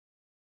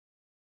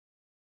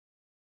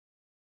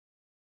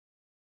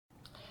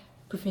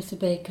Professor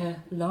Baker,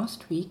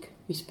 last week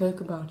we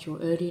spoke about your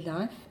early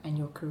life and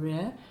your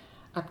career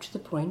up to the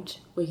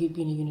point where you'd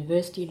been a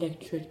university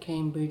lecturer at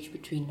Cambridge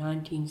between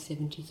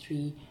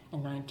 1973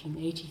 and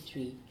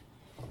 1983.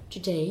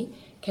 Today,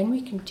 can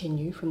we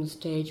continue from the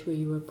stage where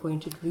you were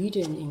appointed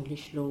reader in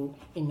English law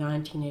in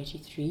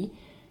 1983?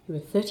 You were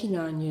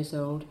 39 years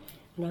old,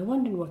 and I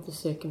wondered what the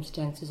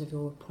circumstances of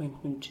your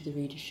appointment to the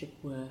readership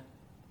were.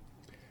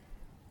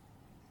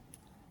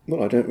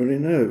 Well, I don't really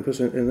know,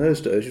 because in those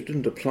days you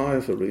didn't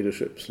apply for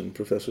readerships and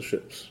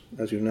professorships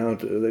as you now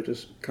do. They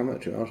just come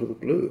at you out of the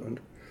blue. And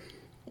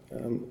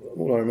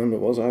all I remember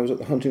was I was at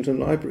the Huntington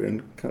Library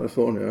in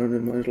California, and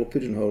in my little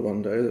pigeonhole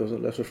one day there was a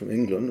letter from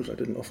England, which I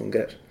didn't often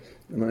get,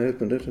 and I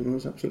opened it and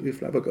was absolutely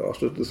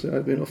flabbergasted to see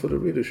I'd been offered a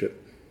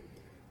readership.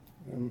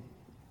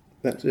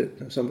 That's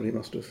it. Somebody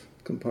must have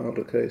compiled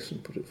a case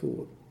and put it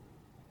forward.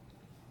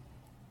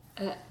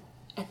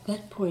 At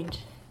that point,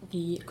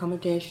 the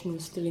accommodation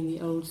was still in the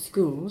old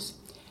schools.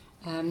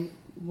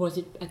 Was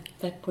it at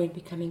that point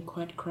becoming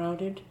quite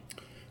crowded?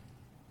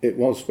 It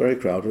was very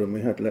crowded, and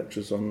we had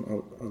lectures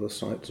on other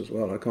sites as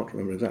well. I can't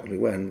remember exactly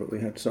when, but we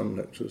had some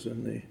lectures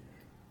in the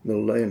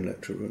Mill Lane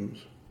lecture rooms,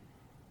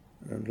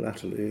 and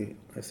latterly,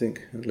 I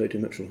think, at Lady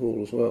Mitchell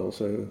Hall as well,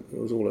 so it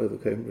was all over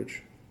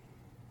Cambridge.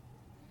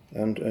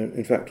 And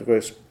in fact, a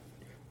very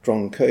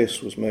strong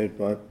case was made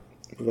by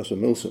Professor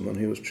Milsom when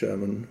he was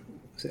chairman,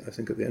 I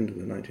think at the end of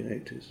the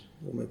 1980s,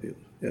 or maybe it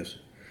was,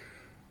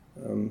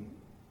 yes,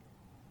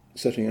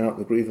 setting out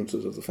the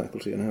grievances of the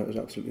faculty and how it was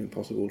absolutely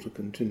impossible to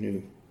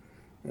continue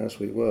as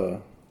we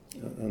were.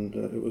 And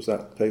it was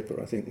that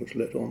paper, I think, which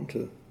led on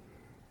to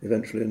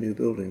eventually a new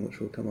building, which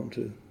we'll come on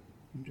to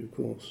in due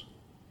course.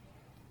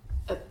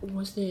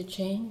 Was there a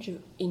change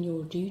in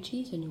your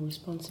duties and your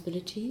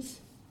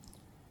responsibilities?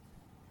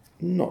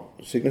 Not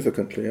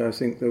significantly. I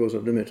think there was a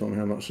limit on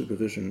how much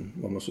supervision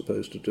one was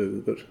supposed to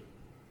do, but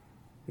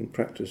in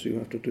practice you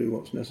have to do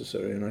what's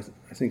necessary, and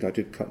I think I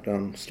did cut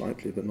down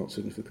slightly, but not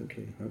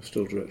significantly. I was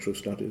still Director of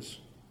Studies.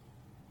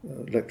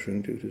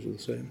 Lecturing duties are the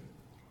same.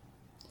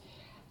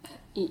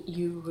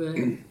 You were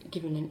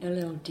given an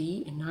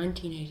LLD in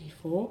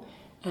 1984,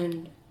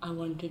 and I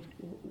wondered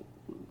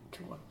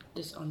to what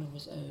this honour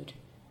was owed.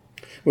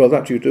 Well,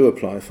 that you do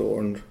apply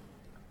for, and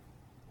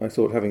I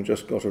thought, having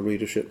just got a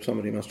readership,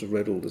 somebody must have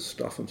read all this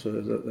stuff and so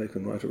that they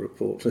can write a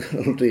report to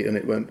LLD and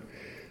it won't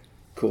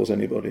cause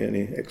anybody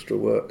any extra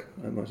work.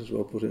 I might as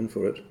well put in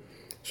for it.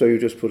 So you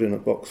just put in a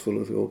box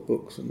full of your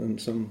books, and then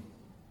some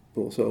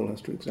poor soul has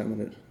to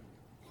examine it.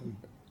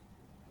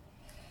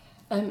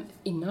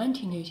 In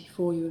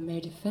 1984 you were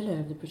made a Fellow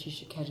of the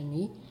British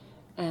Academy,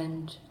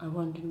 and I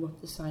wondered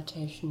what the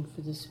citation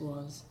for this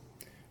was.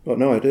 Well,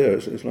 no idea.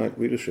 It's like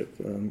readership.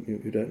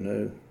 You don't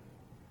know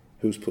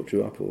who's put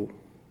you up or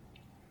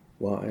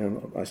why.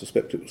 I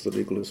suspect it was the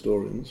legal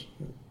historians,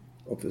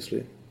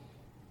 obviously.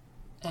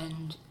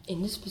 And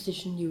in this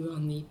position you were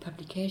on the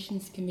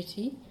Publications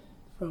Committee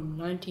from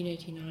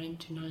 1989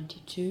 to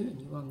 92,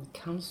 and you were on the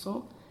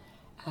Council,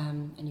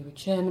 and you were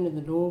Chairman of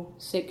the Law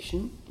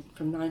Section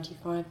from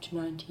 95 to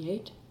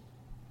 98.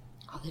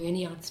 Are there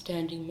any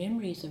outstanding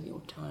memories of your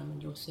time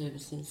and your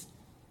services?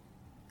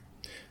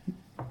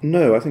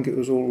 No, I think it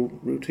was all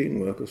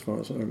routine work as far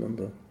as I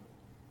remember.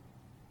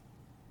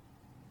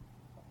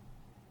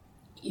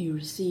 You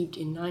received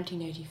in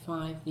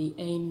 1985 the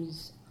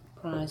Ames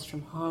Prize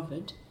from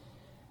Harvard.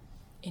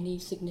 Any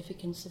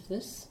significance of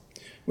this?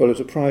 Well,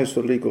 it's a prize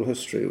for legal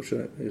history, which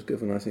is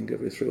given, I think,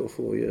 every 3 or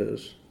 4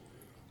 years.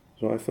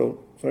 So I felt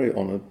very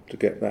honoured to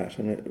get that,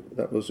 and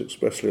that was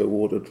expressly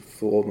awarded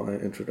for my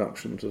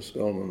introduction to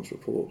Spellman's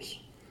reports,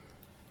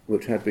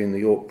 which had been the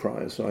York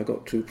Prize, so I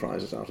got 2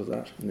 prizes out of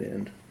that in the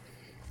end.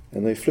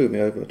 And they flew me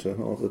over to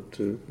Harvard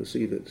to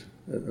receive it.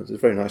 There's a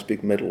very nice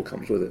big medal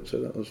comes with it,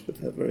 so that was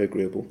very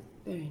agreeable.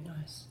 Very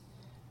nice.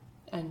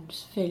 And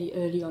fairly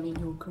early on in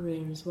your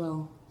career as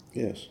well.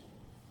 Yes.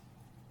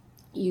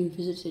 You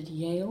visited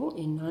Yale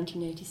in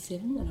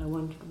 1987, and I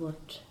wondered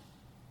what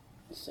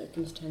the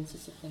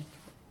circumstances of that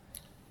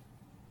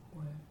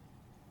were.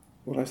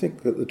 Well, I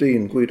think that the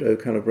Dean, Guido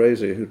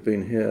Calabresi, who'd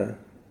been here,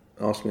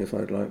 asked me if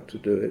I'd like to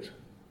do it.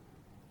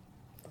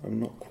 I'm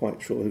not quite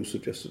sure who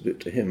suggested it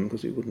to him,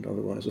 because he wouldn't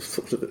otherwise have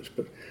thought of it,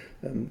 but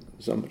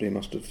somebody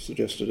must have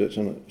suggested it,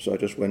 and so I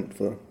just went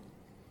for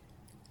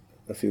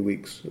a few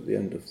weeks at the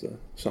end of the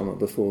summer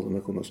before the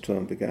Michaelmas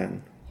term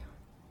began.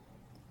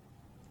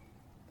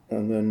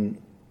 And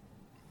then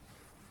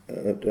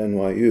at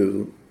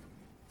NYU,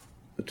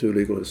 the 2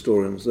 legal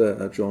historians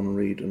there, John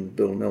Reed and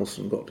Bill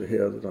Nelson, got to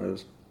hear that I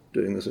was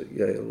doing this at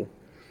Yale.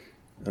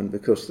 And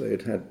because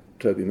they'd had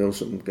Toby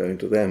Milsom going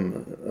to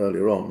them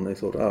earlier on, they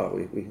thought,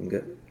 we can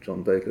get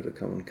John Baker to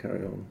come and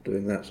carry on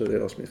doing that. So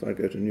they asked me if I'd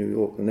go to New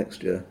York the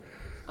next year.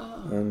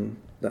 And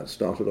that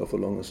started off a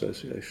long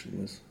association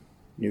with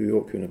New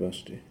York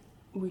University.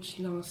 Which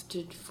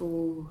lasted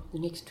for the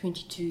next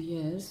 22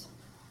 years.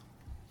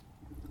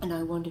 And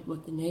I wondered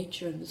what the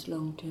nature of this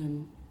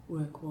long-term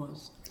work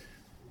was.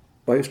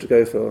 I used to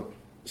go for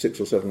 6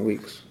 or 7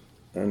 weeks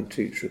and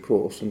teach a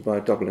course, and by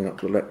doubling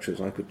up the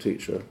lectures I could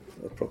teach a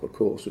a proper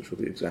course which would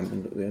be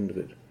examined at the end of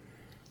it.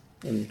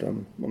 And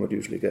one would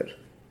usually get...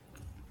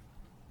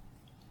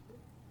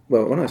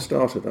 Well, when I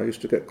started, I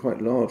used to get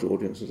quite large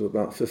audiences of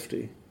about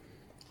 50,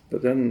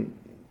 but then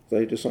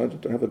they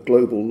decided to have a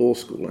global law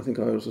school. I think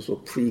I was a sort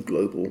of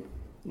pre-global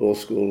law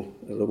school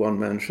as a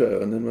one-man show,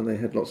 and then when they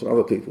had lots of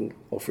other people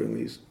offering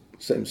these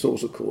same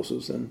sorts of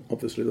courses, then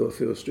obviously there were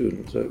fewer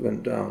students, so it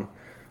went down.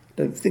 I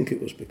don't think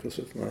it was because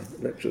of my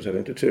lectures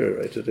having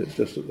deteriorated, it's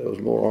just that there was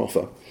more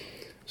offer.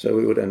 So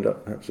we would end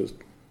up perhaps with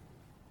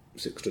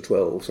 6 to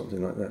 12,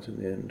 something like that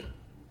in the end.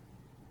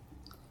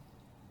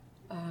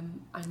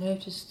 I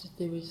noticed that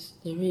there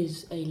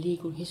is a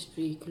legal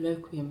history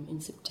colloquium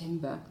in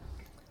September,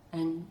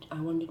 and I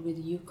wondered whether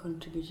you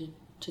contributed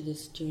to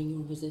this during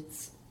your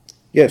visits.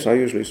 Yes, I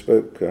usually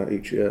spoke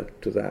each year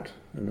to that,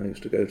 and I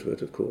used to go to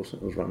it, of course.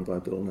 It was run by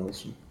Bill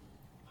Nelson.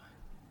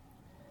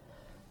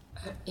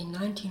 In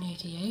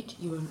 1988,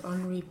 you were an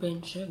honorary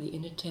bencher of the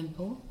Inner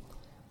Temple.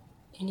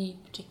 Any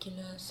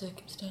particular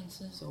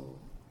circumstances or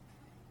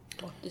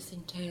what this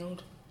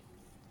entailed?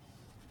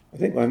 I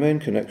think my main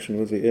connection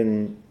with the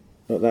Inn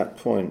at that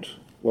point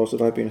was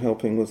that I'd been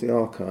helping with the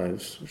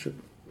archives, which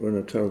were in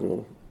a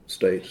terrible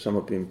state. Some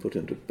had been put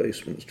into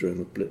basements during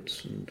the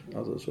Blitz, and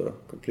others were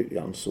completely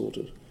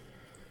unsorted.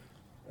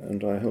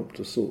 And I helped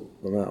to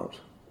sort them out.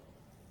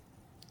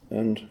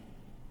 And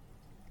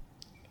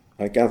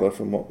I gather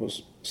from what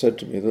was said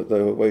to me that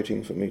they were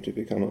waiting for me to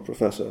become a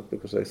professor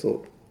because they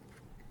thought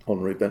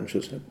honorary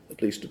benchers had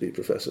at least to be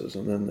professors,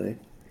 and then they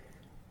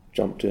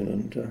jumped in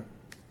and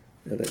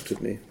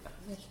elected me.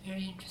 That's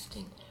very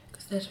interesting,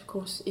 because that, of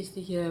course, is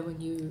the year when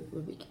you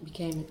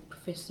became a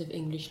professor of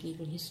English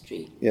legal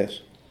history.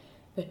 Yes.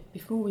 But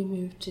before we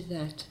move to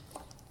that,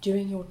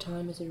 during your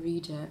time as a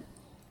reader,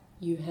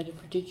 you had a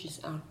prodigious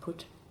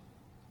output.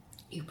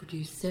 You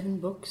produced 7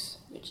 books,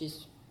 which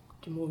is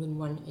to more than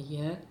one a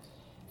year,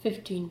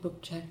 15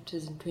 book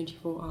chapters and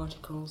 24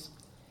 articles.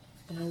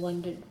 And I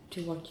wondered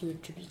to what you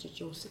attributed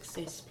your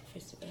success,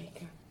 Professor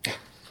Baker.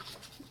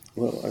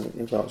 Well, I don't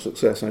know about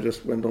success. I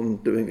just went on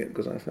doing it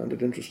because I found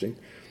it interesting.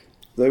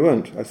 They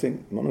weren't, I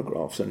think,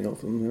 monographs, any of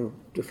them. They were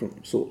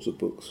different sorts of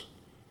books,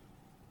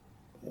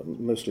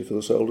 mostly for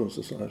the Selden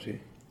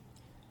Society.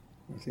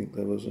 I think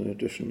there was an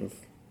edition of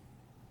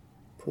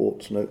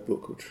Port's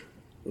notebook, which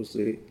was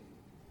the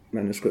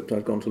manuscript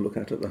I'd gone to look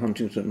at the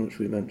Huntington, which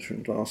we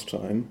mentioned last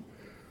time.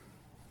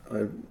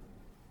 I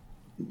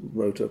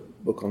wrote a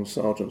book on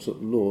sergeants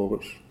at law,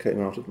 which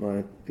came out of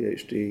my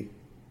PhD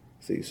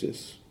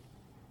thesis.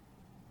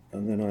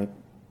 And then I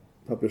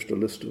published a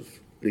list of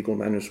legal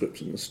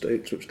manuscripts in the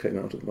States, which came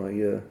out of my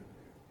year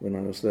when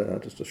I was there,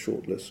 just a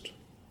short list.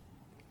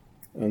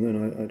 And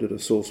then I did a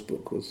source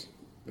book with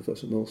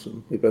Professor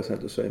Milsom. We both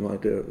had the same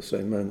idea at the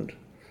same moment.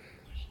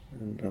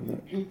 And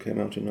that came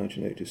out in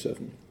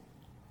 1987.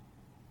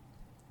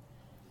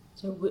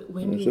 So so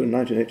in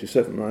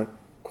 1987, I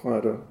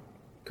acquired a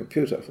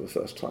computer for the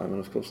first time, and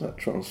of course that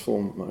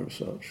transformed my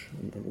research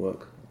and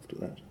work after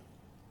that.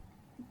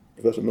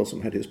 Professor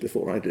Milsom had his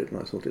before I did,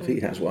 and I thought if he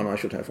has one, I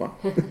should have one.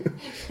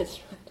 That's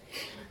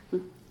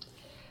right.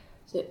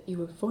 So you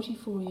were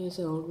 44 years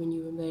old when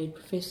you were made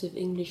Professor of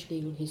English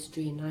Legal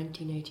History in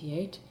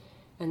 1988,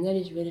 and that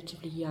is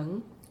relatively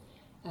young.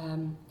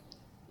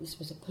 This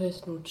was a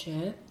personal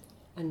chair,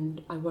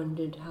 and I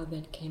wondered how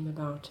that came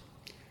about.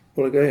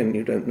 Well, again,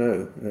 you don't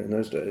know in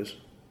those days.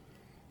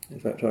 In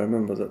fact, I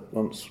remember that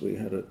once we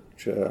had a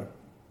chair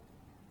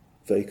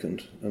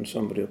vacant and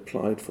somebody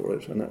applied for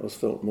it, and that was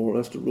felt more or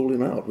less to rule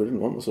him out. We didn't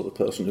want the sort of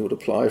person who would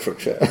apply for a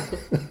chair.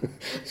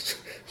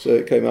 So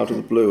it came out of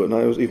the blue, and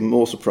I was even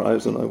more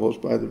surprised than I was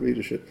by the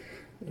readership,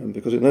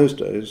 because in those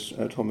days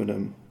ad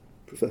hominem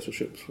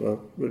professorships were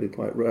really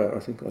quite rare. I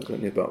think I was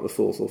only about the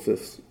 4th or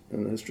 5th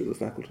in the history of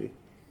the faculty.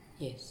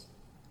 Yes.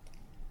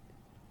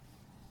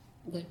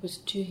 That was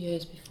 2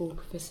 years before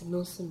Professor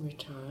Milsom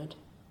retired.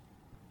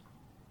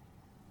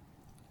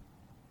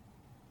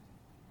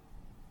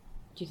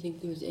 Do you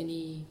think there was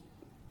any,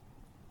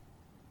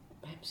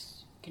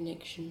 perhaps,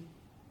 connection?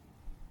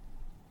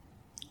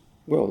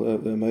 Well,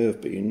 there may have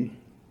been.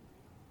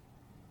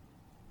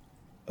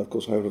 Of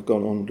course, I would have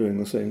gone on doing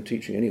the same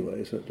teaching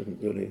anyway, so it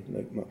didn't really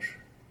make much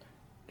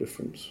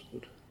difference,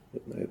 but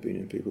it may have been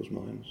in people's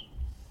minds.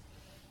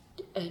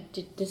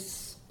 Did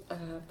this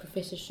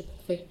professorship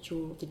affect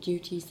the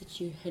duties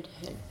that you had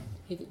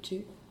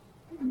hitherto?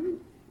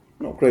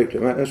 Not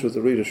greatly. As with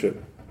the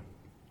readership,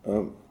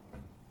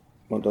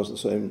 one does the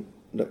same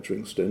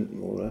lecturing stint,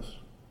 more or less.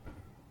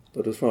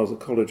 But as far as the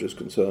college is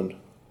concerned,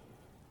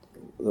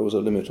 there was a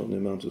limit on the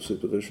amount of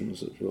supervisions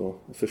that you're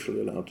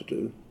officially allowed to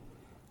do.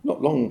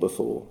 Not long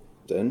before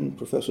then,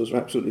 professors were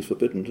absolutely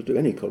forbidden to do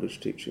any college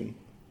teaching.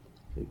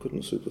 You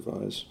couldn't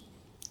supervise.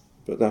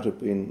 But that had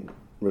been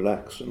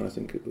relaxed, and I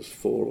think it was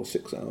 4 or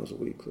 6 hours a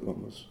week that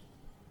one was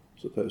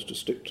supposed to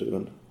stick to.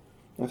 And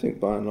I think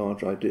by and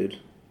large I did.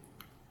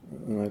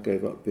 And I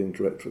gave up being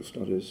Director of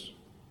Studies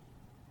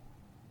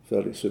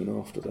fairly soon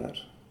after that,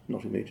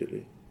 not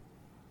immediately.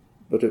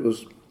 But it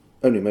was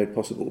only made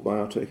possible by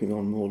our taking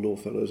on more law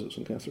fellows at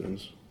St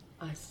Catherine's.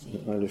 I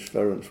see. Eilish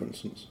Ferren, for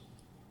instance.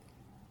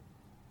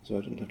 so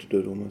I didn't have to do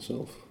it all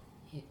myself.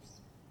 Yes.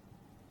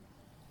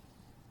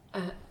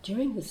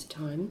 During this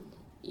time,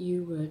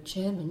 you were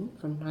chairman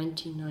from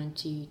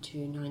 1990 to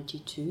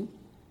 92,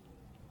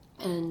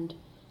 and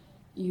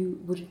you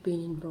would have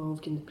been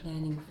involved in the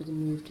planning for the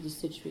move to the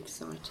Sidgwick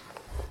site.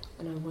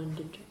 And I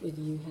wondered whether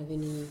you have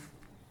any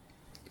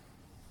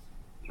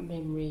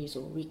memories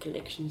or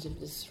recollections of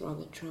this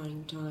rather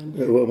trying time.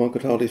 Well, one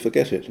could hardly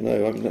forget it.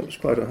 No, I mean, that was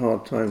quite a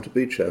hard time to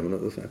be chairman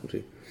of the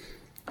faculty,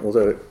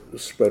 although it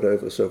was spread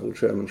over several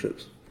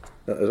chairmanships.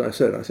 As I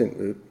said, I think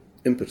the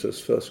impetus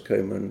first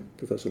came when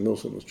Professor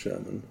Milson was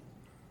chairman,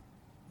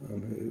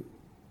 who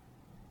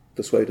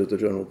persuaded the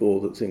General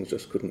Board that things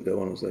just couldn't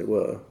go on as they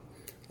were,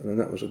 and then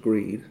that was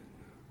agreed.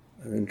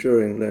 And then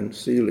during Len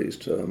Seeley's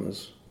term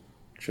as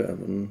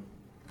chairman,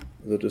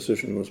 the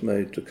decision was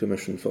made to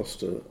commission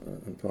Foster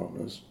and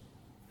Partners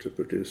to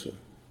produce a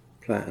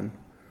plan.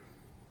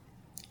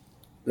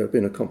 There had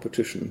been a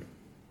competition,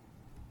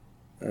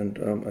 and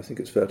I think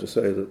it's fair to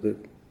say that the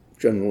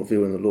general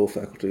view in the law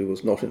faculty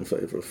was not in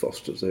favour of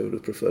Foster's. They would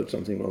have preferred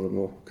something rather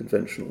more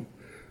conventional.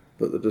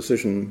 But the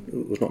decision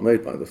was not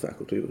made by the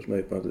faculty, it was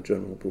made by the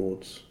General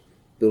Board's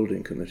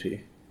building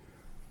committee.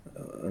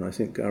 And I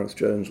think Gareth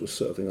Jones was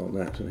serving on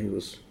that, and he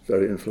was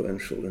very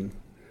influential in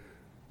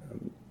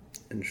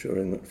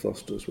ensuring that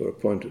Fosters were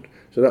appointed.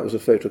 So that was a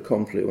fait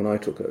accompli when I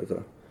took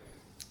over.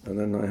 And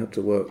then I had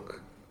to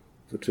work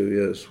for 2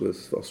 years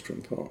with Foster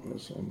and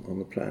Partners on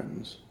the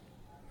plans.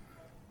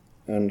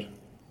 And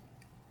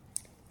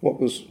what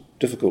was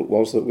difficult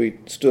was that we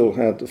still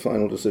had the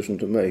final decision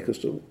to make as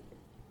to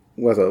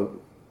whether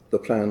the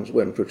plans,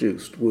 when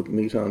produced, would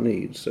meet our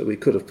needs. So we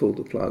could have pulled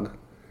the plug,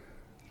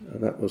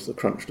 and that was the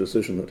crunch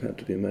decision that had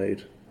to be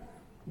made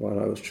while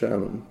I was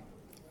chairman.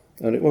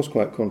 And it was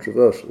quite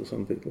controversial.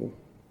 Some people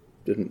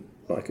didn't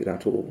like it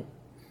at all.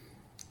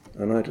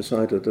 And I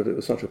decided that it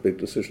was such a big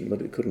decision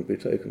that it couldn't be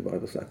taken by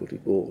the faculty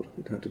board.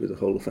 It had to be the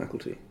whole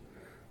faculty.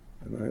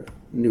 And I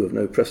knew of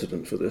no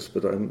precedent for this,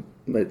 but I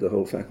made the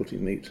whole faculty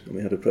meet, and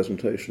we had a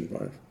presentation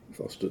by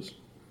Foster's.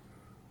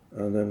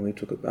 And then we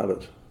took a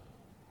ballot.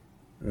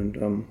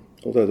 And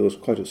although there was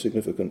quite a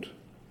significant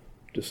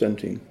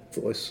dissenting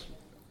voice,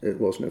 it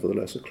was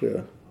nevertheless a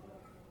clear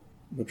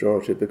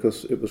majority,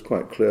 because it was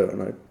quite clear,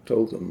 and I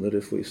told them that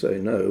if we say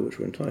no, which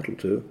we're entitled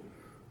to,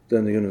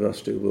 then the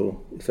university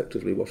will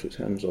effectively wash its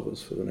hands of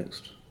us for the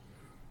next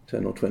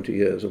 10 or 20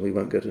 years, and we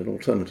won't get an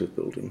alternative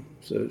building.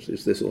 So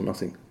it's this or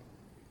nothing.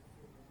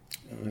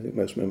 And I think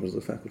most members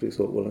of the faculty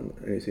thought, well,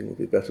 anything will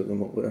be better than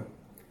what we're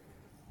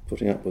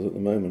putting up with at the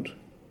moment.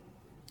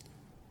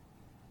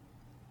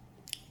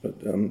 But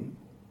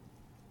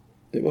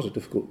it was a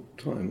difficult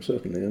time,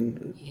 certainly,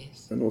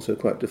 and also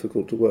quite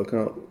difficult to work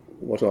out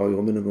what are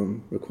your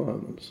minimum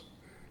requirements.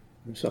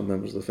 And some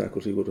members of the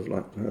faculty would have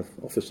liked to have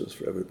offices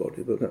for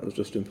everybody, but that was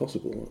just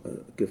impossible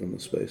given the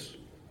space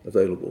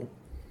available.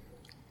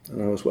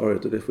 And I was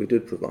worried that if we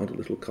did provide a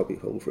little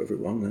cubbyhole for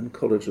everyone, then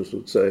colleges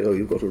would say, oh,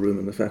 you've got a room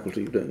in the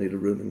faculty, you don't need a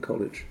room in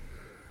college.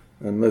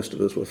 And most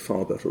of us were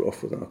far better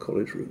off with our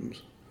college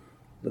rooms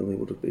than we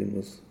would have been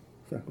with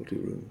faculty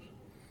rooms.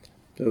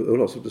 So there were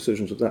lots of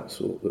decisions of that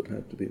sort that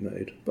had to be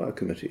made by a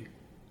committee.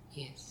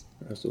 Yes.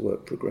 As the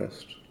work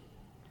progressed.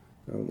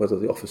 Whether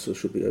the officers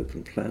should be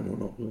open plan or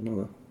not was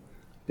another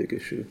big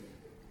issue.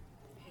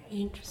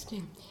 Very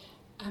interesting.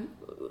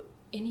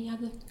 Any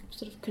other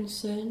sort of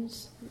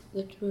concerns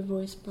that were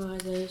voiced by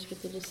those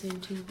with the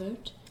dissenting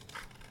vote?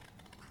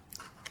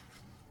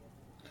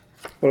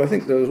 Well, I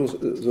think there was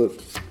a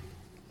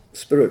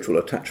spiritual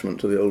attachment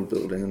to the old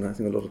building, and I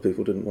think a lot of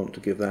people didn't want to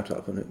give that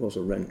up, and it was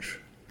a wrench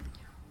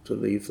to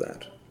leave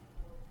that.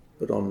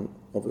 But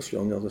obviously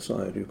on the other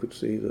side you could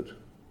see that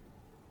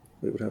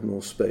we would have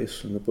more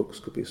space and the books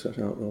could be set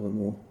out rather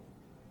more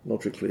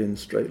logically in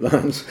straight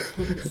lines.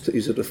 It's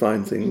easier to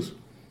find things.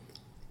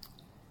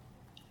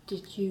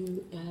 Did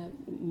you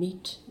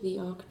meet the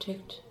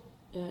architect,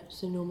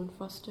 Sir Norman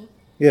Foster?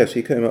 Yes,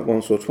 he came up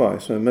once or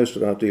twice, and most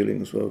of our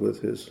dealings were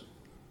with his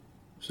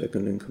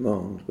second in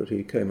command, but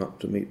he came up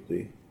to meet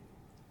the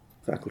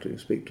faculty,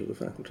 speak to the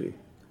faculty.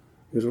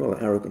 He was a rather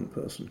arrogant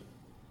person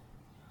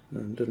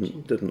and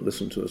didn't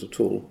listen to us at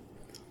all.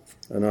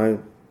 And I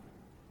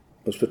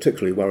was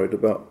particularly worried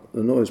about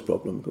the noise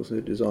problem, because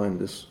they designed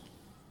this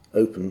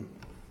open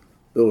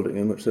building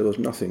in which there was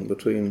nothing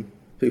between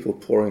people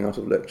pouring out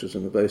of lectures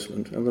in the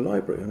basement and the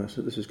library. And I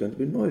said, this is going to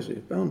be noisy,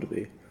 bound to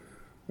be.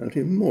 And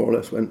he more or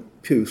less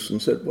went puce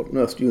and said, what on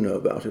earth do you know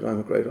about it? I'm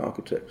a great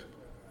architect.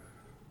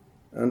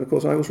 And of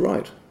course I was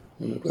right,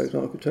 and the great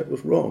architect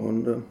was wrong,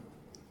 and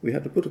we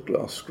had to put a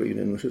glass screen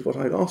in, which is what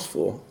I'd asked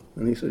for,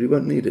 and he said, you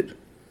won't need it.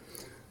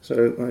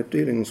 So my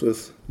dealings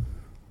with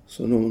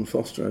Sir Norman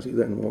Foster, as he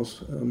then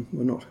was,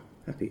 were not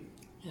happy.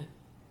 No.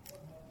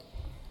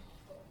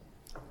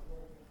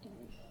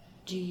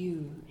 Do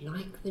you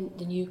like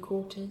the new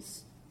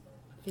quarters,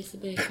 Professor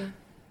Baker?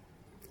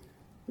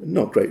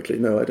 Not greatly,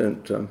 no. I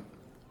don't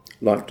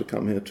like to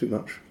come here too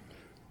much.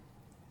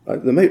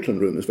 The Maitland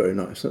room is very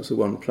nice. That's the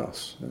one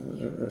plus.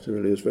 That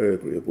really is very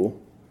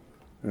agreeable.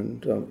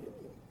 And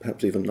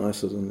perhaps even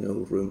nicer than the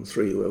old room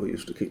 3 where we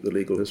used to keep the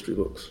legal history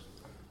books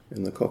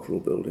in the Cockerell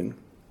building.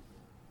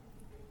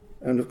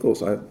 And of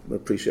course I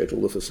appreciate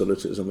all the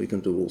facilities, and we can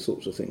do all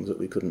sorts of things that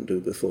we couldn't do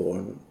before,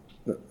 and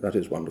that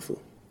is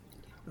wonderful.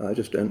 I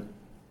just don't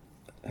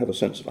have a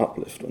sense of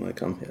uplift when I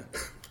come here.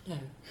 No.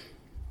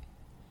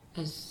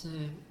 As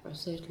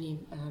certainly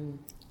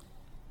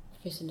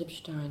Professor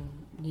Lipstein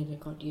never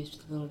got used to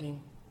the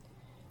building.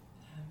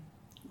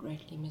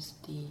 Greatly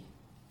missed the...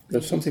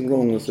 There's something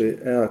wrong with the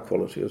air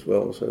quality as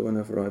well, so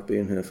whenever I've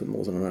been here for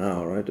more than an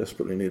hour, I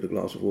desperately need a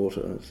glass of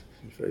water. It's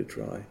very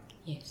dry.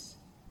 Yes.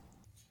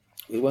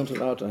 We weren't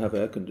allowed to have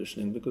air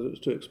conditioning because it was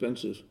too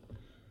expensive.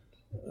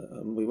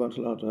 We weren't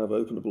allowed to have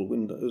openable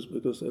windows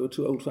because they were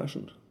too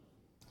old-fashioned.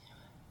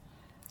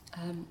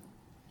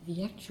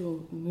 The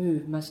actual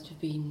move must have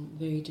been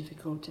very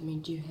difficult. I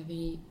mean, do you have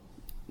any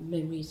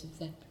memories of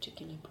that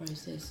particular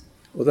process?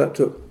 Well, that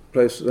took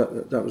place,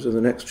 that was in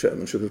the next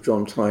chairmanship of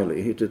John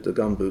Tiley. He did the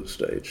gunboot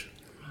stage.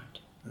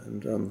 Right.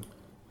 And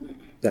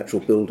the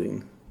actual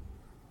building.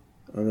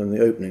 And then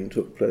the opening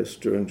took place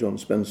during John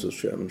Spencer's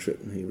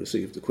chairmanship, and he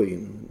received the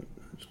Queen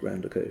on its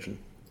grand occasion.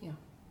 Yeah.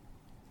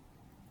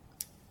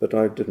 But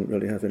I didn't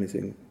really have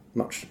anything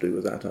much to do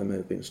with that. I may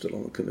have been still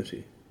on the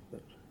committee,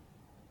 but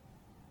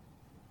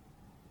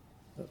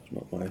that was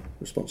not my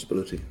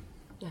responsibility.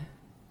 No.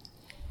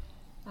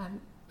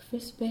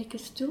 Professor Baker,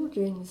 still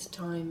during this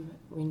time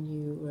when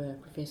you were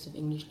Professor of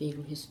English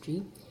Legal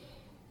History,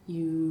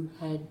 you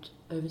had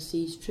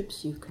overseas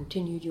trips, you've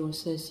continued your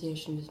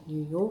association with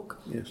New York.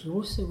 Yes. You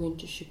also went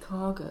to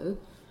Chicago,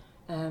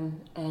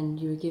 and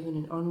you were given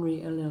an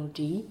honorary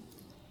LLD.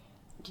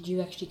 Did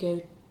you actually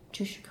go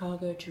to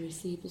Chicago to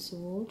receive this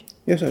award?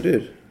 Yes, I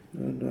did,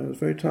 and I was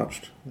very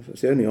touched. It's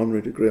the only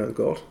honorary degree I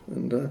got,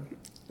 and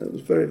it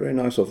was very, very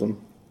nice of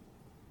them.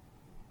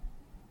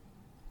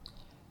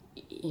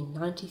 In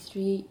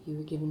 1993, you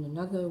were given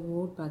another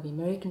award by the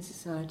American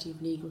Society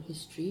of Legal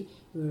History.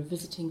 You were a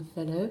visiting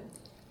fellow,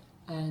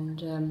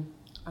 and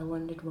I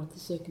wondered what the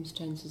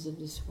circumstances of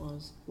this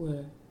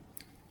were.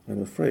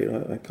 I'm afraid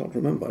I can't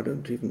remember. I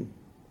don't even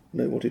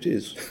know what it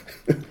is.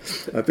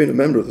 I've been a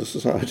member of the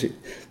Society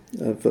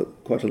for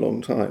quite a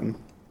long time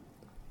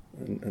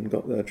and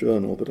got their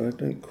journal, but I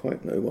don't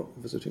quite know what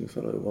visiting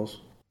fellow was.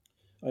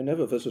 I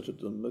never visited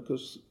them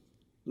because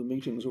the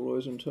meetings were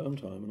always in term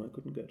time and I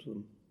couldn't get to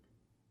them.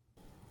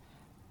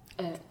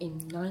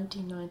 In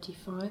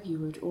 1995, you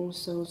were at All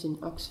Souls in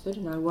Oxford,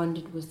 and I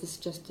wondered, was this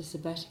just a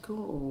sabbatical,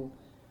 or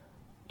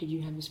did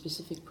you have a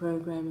specific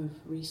program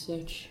of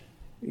research?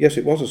 Yes,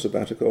 it was a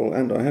sabbatical,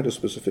 and I had a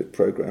specific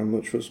program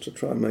which was to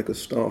try and make a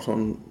start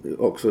on the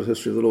Oxford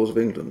History of the Laws of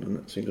England, and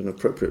it seemed an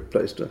appropriate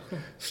place to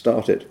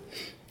start it.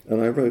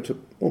 And I wrote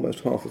almost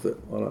half of it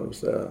while I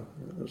was there.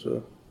 It was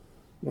a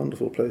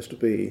wonderful place to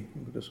be.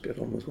 You could just get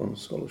on with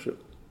one's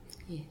scholarship.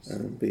 Yes.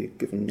 And be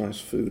given nice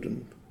food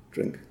and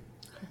drink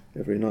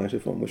every night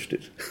if one wished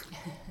it,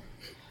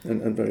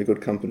 and very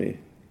good company.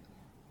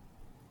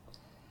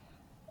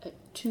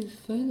 Two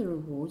further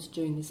awards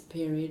during this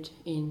period.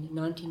 In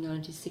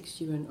 1996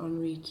 you were an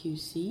honorary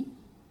QC,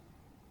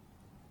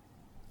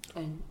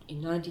 and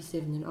in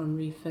 1997 an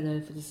honorary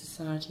fellow for the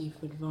Society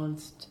for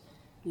Advanced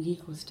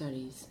Legal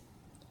Studies.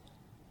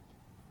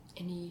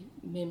 Any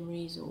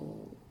memories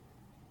or...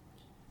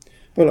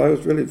 Well, I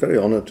was really very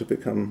honoured to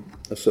become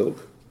a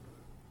Silk.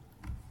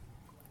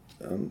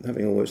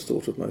 Having always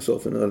thought of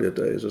myself in earlier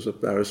days as a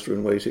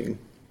barrister-in-waiting,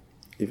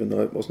 even though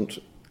it wasn't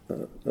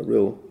a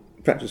real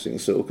practising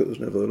Silk, it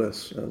was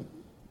nevertheless a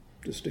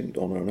distinct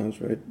honour, and I was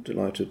very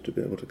delighted to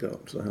be able to go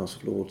up to the House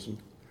of Lords and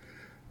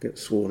get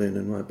sworn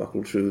in my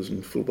buckled shoes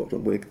and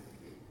full-bottom wig.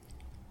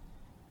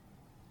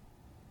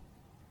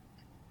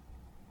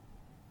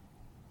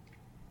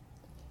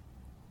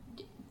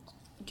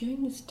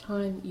 During this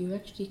time you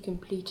actually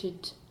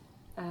completed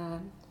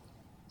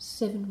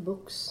 7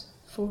 books,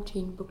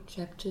 14 book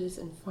chapters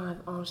and 5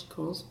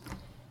 articles,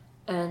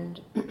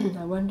 and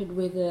I wondered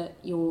whether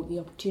the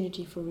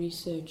opportunity for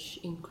research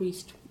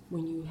increased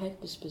when you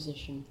had this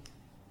position.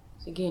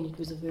 So again, it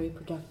was a very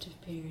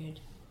productive period.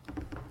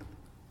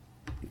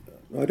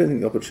 I don't think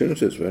the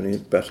opportunities were any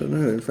better,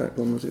 no. In fact,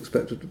 one was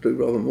expected to do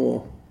rather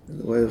more in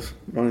the way of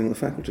running the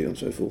faculty and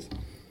so forth.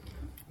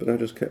 But I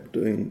just kept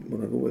doing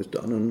what I've always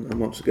done, and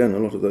once again, a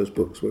lot of those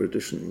books were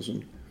editions,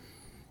 and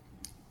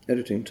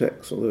editing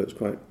text, although it's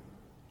quite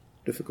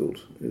difficult,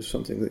 is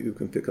something that you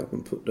can pick up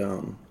and put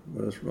down,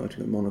 whereas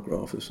writing a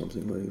monograph is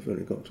something where you've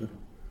really got to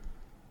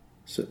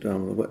sit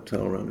down with a wet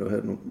towel around your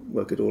head and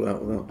work it all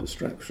out without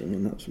distraction,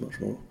 and that's much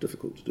more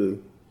difficult to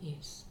do.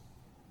 Yes.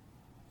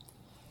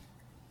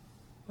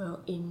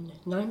 Well, in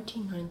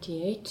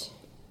 1998,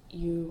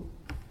 you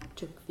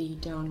took the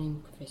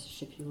Downing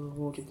Professorship. You were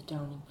awarded the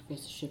Downing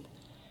Professorship,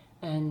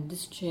 and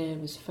this chair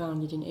was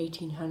founded in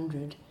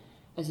 1800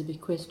 as a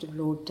bequest of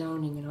Lord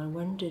Downing, and I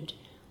wondered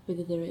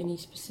whether there are any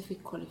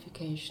specific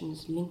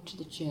qualifications linked to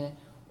the chair,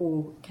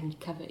 or can it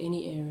cover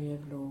any area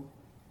of law?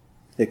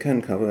 It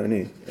can cover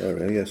any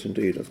area, yes,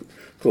 indeed. Of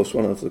course,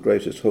 one of the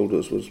greatest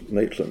holders was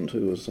Maitland,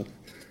 who was the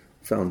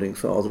founding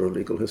father of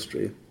legal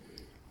history,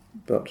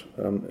 But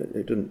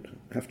it didn't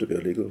have to be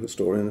a legal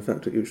historian. In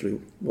fact, it usually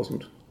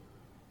wasn't.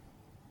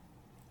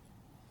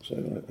 So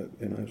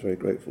I was very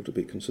grateful to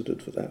be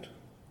considered for that.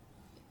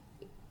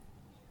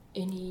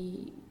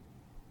 Any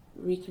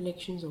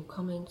recollections or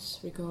comments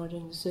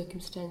regarding the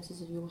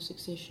circumstances of your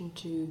succession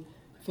to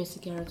Professor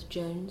Gareth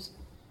Jones?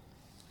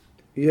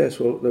 Yes,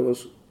 well, there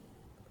was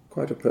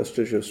quite a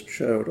prestigious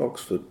chair at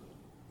Oxford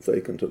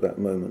vacant at that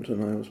moment,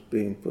 and I was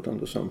being put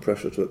under some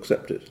pressure to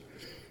accept it.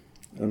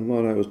 And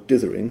while I was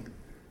dithering,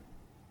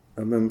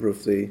 a member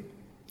of the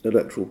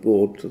electoral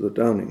board to the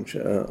Downing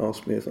chair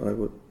asked me if I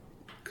would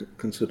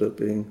consider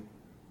being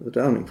the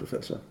Downing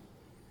professor,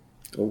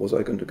 or was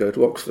I going to go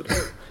to Oxford?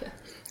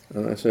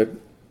 And I said,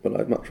 well,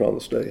 I'd much rather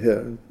stay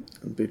here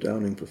and be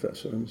Downing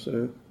professor, and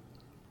so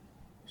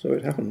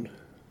it happened.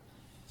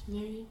 It's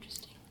very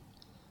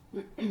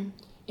interesting.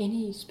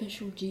 Any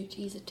special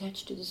duties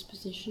attached to this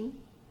position?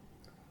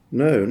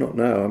 No, not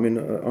now. I mean,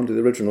 under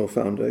the original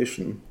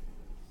foundation,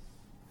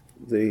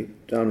 the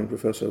Downing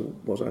professor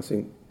was, I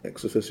think,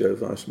 ex officio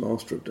vice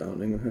master of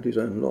Downing and had his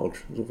own lodge.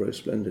 It was all very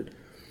splendid.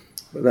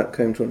 But that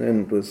came to an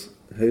end with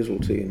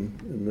Hazeltine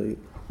in the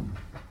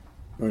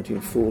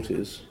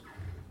 1940s,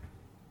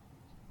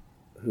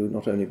 who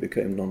not only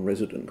became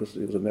non-resident because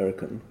he was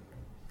American,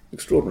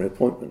 extraordinary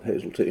appointment,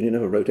 Hazeltine, he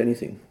never wrote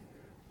anything.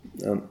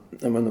 And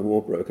when the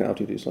war broke out,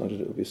 he decided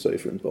it would be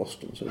safer in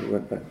Boston, so he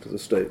went back to the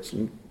States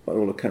and, by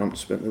all accounts,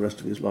 spent the rest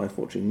of his life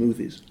watching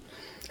movies.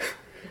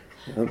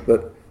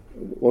 But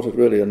what had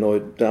really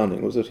annoyed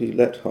Downing was that he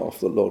let half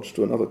the lodge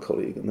to another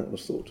colleague, and that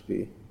was thought to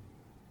be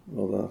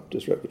rather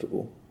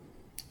disreputable.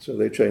 So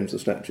they changed the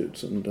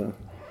statutes, and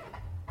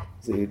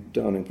the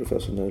Downing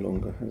professor no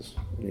longer has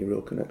any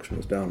real connection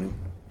with Downing,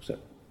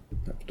 except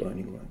perhaps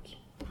dining rights.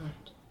 Right.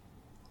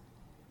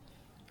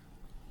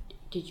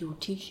 Did your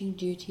teaching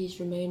duties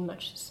remain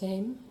much the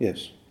same?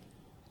 Yes.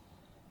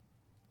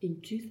 In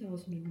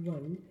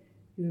 2001,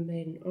 you were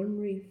made an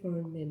honorary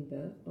foreign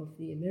member of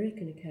the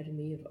American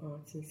Academy of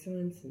Arts and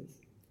Sciences.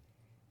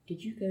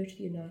 Did you go to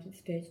the United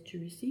States to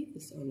receive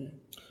this honour?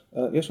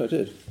 Yes, I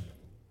did.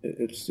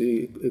 It's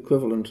the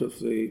equivalent of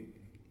the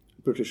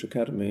British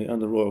Academy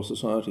and the Royal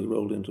Society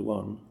rolled into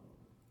one.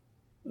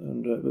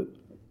 And it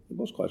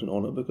was quite an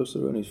honour because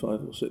there were only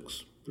 5 or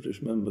 6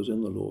 British members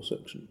in the law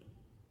section.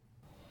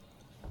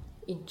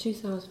 In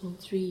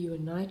 2003 you were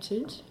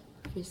knighted,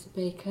 Professor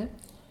Baker,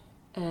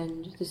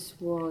 and this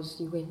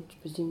was,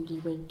 presumably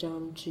went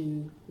down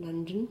to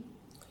London,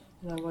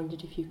 and I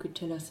wondered if you could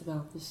tell us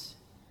about this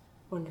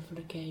wonderful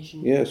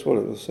occasion. Yes, well,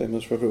 it was the same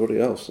as for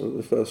everybody else.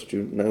 The first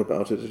you know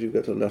about it is you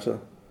get a letter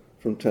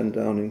from 10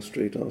 Downing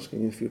Street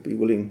asking if you'd be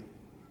willing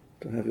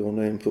to have your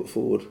name put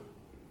forward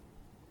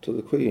to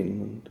the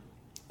Queen,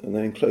 and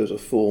they enclose a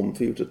form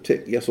for you to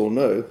tick yes or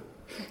no.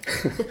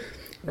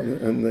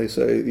 and they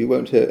say you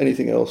won't hear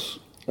anything else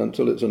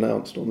until it's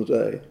announced on the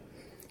day.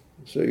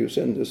 So you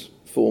send this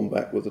form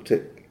back with a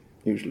tick.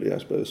 Usually, I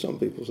suppose, some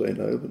people say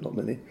no, but not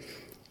many.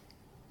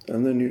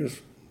 And then you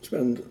just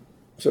spend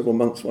several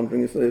months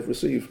wondering if they've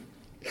received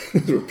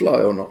the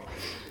reply or not.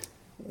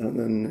 And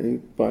then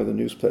you buy the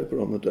newspaper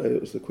on the day.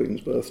 It was the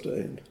Queen's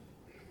birthday. And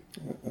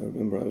I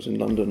remember I was in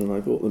London and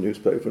I bought the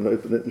newspaper and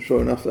opened it, and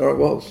sure enough, there I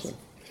was. So,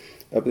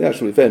 but the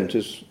actual event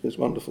is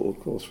wonderful, of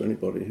course, for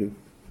anybody who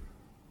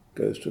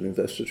goes to an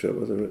investiture,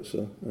 whether it's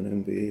an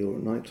MBE or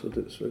a knighthood.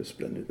 It's a very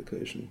splendid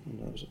occasion.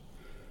 And I was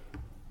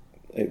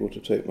able to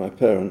take my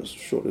parents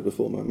shortly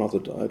before my mother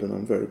died, and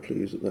I'm very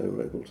pleased that they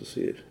were able to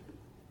see it.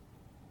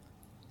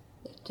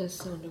 That does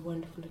sound a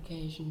wonderful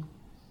occasion.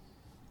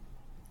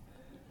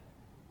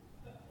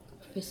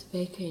 Professor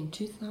Baker, in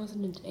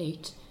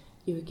 2008,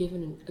 you were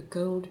given a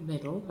gold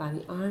medal by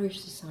the Irish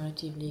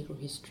Society of Legal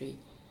History,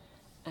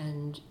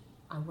 and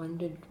I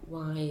wondered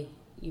why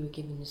you were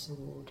given this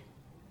award.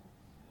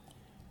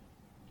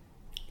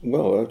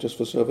 Well, just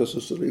for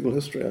services to legal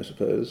history, I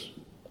suppose.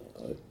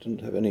 I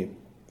didn't have any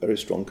very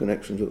strong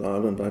connections with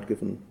Ireland. I'd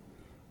given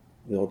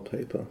the odd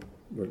paper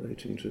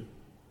relating to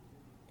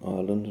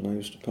Ireland, and I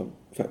used to in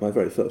fact, my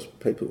very first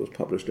paper was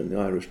published in the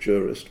Irish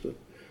Jurist, but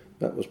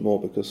that was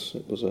more because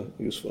it was a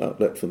useful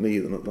outlet for me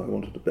than that I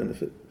wanted to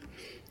benefit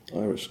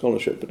Irish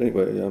scholarship. But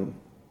anyway,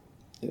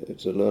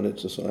 it's a learned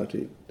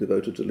society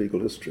devoted to legal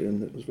history,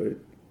 and it was very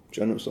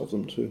generous of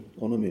them to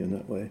honour me in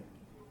that way.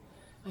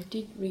 I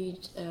did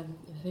read a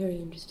very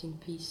interesting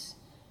piece,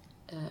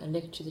 a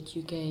lecture that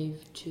you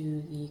gave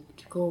to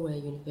Galway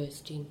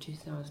University in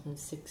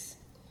 2006,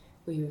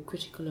 where you were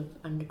critical of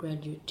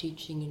undergraduate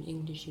teaching in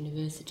English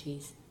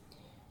universities,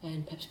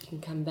 and perhaps we can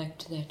come back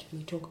to that when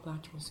we talk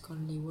about your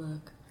scholarly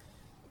work.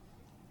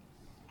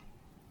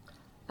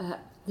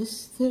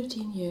 This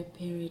 13-year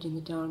period in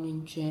the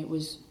Downing Chair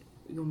was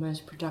your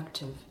most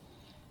productive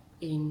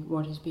in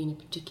what has been a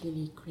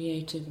particularly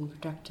creative and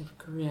productive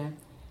career.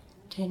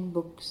 10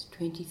 books,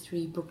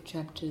 23 book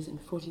chapters and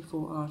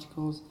 44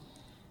 articles,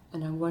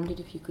 and I wondered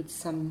if you could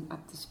sum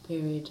up this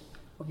period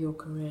of your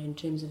career in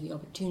terms of the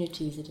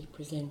opportunities that it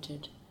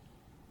presented.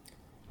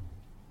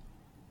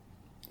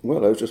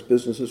 Well, it was just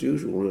business as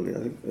usual, really. I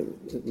think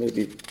it may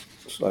be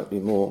slightly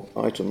more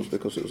items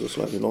because it was a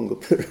slightly longer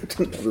period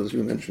than others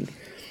you mentioned.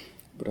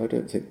 But I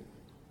don't think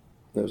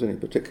there was any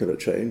particular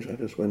change. I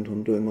just went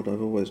on doing what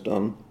I've always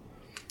done.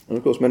 And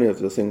of course, many of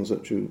the things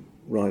that you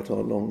write are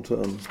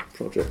long-term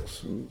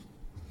projects, and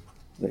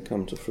they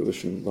come to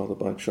fruition rather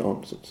by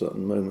chance at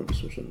certain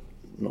moments, which are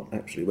not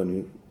actually when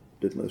you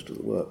did most of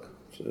the work.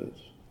 So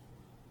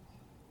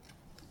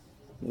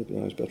maybe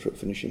I was better at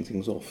finishing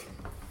things off.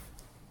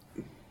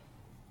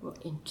 Well,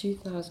 in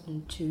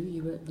 2002,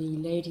 you were the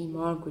Lady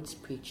Margaret's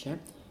Preacher,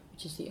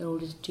 which is the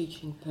oldest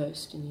teaching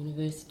post in the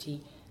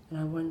university, and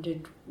I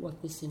wondered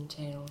what this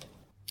entailed.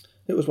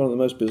 It was one of the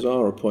most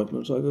bizarre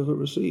appointments I've ever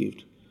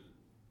received.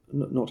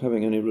 Not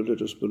having any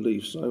religious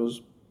beliefs, I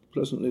was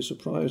pleasantly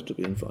surprised to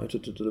be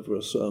invited to deliver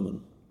a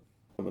sermon.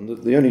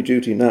 And the only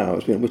duty now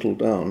has been whittled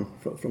down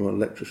from a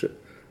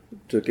lectureship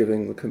to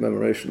giving the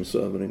commemoration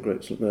sermon in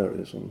Great St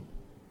Mary's on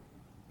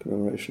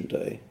Commemoration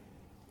Day.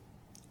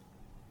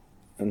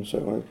 And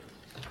so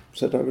I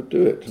said I would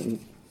do it,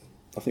 and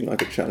nothing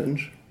like a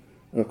challenge.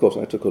 And of course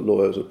I took a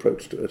lawyer's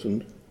approach to it,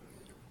 and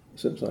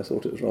since I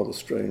thought it was rather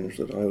strange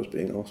that I was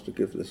being asked to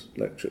give this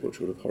lecture, which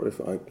would have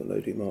horrified the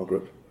Lady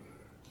Margaret,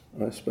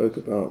 I spoke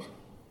about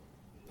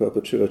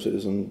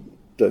perpetuities and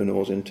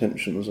Donors'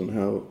 intentions and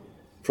how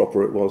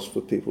proper it was for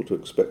people to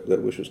expect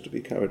their wishes to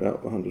be carried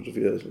out for hundreds of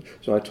years.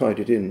 So I tied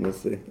it in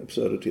with the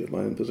absurdity of my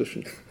own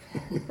position.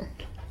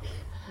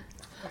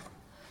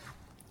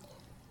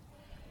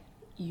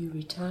 You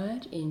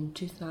retired in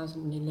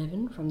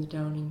 2011 from the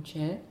Downing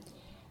Chair,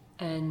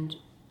 and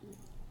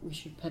we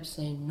should perhaps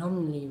say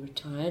nominally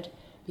retired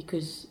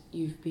because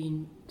you've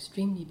been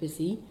extremely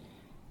busy.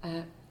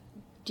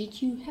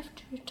 Did you have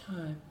to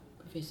retire,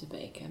 Professor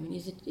Baker? I mean,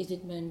 is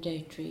it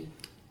mandatory?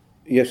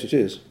 Yes, it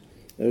is.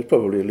 It was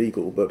probably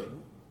illegal, but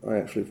I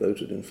actually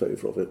voted in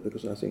favour of it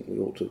because I think we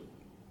ought to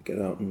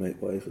get out and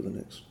make way for the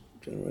next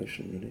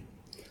generation, really.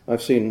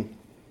 I've seen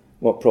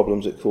what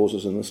problems it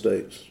causes in the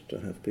States to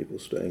have people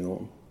staying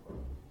on.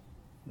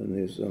 And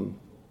these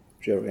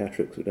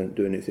geriatrics who don't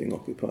do anything,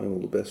 occupying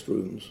all the best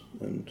rooms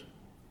and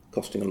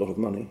costing a lot of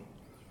money.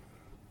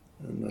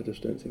 And I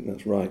just don't think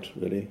that's right,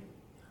 really.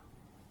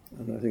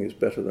 And I think it's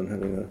better than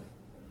having an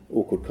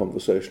awkward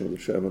conversation with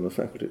the chairman of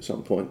the faculty at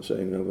some point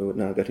saying, no, we're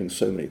now getting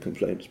so many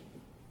complaints,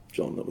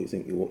 John, that we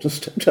think you ought to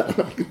step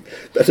down.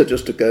 Better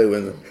just to go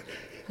when the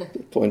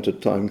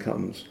appointed time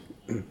comes.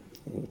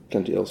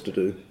 Plenty else to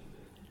do.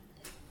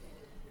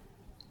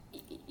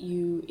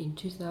 You, in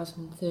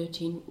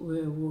 2013,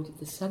 were awarded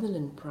the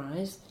Sutherland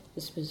Prize.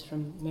 This was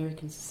from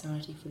American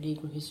Society for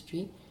Legal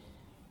History.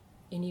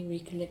 Any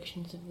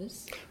recollections of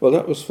this? Well,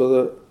 that was for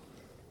the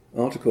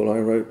article I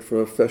wrote for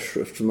a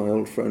Festschrift to my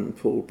old friend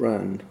Paul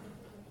Brand,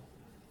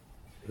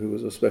 who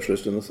was a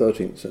specialist in the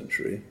 13th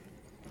century.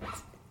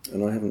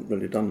 And I haven't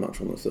really done much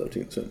on the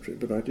 13th century,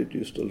 but I did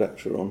used to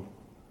lecture on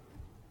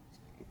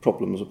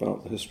problems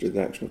about the history of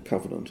the action of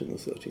covenant in the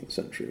 13th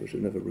century, which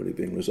had never really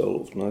been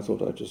resolved. And I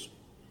thought I'd just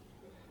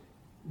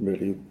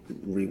really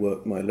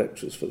rework my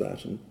lectures for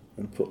that and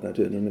put that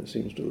in, and it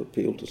seems to have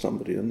appealed to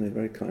somebody, and they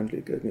very kindly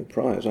gave me a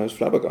prize. I was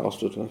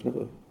flabbergasted. I've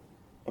never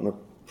won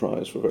a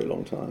prize for a very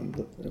long time,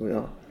 but there we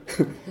are.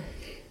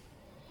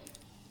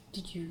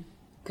 Did you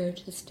go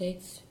to the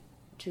States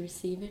to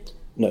receive it?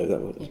 No,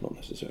 that's not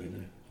necessary,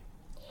 no.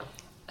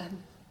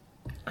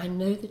 I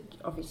know that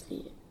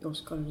obviously your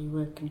scholarly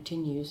work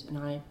continues, and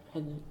I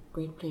had the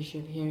great pleasure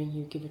of hearing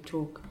you give a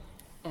talk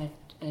at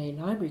a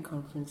library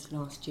conference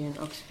last year in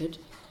Oxford.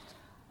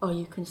 Are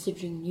you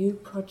considering new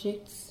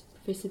projects,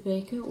 Professor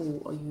Baker,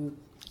 or are you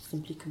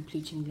simply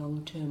completing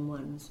long-term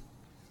ones?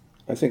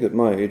 I think at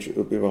my age it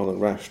would be rather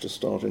rash to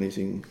start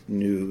anything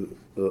new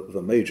of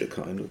a major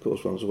kind. Of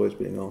course, one's always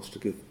being asked to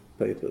give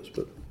papers,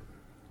 but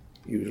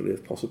usually,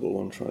 if possible,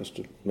 one tries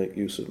to make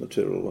use of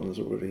material one has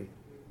already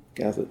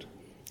gathered.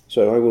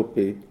 So I will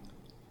be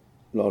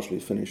largely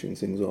finishing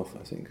things off,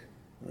 I think,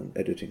 and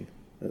editing.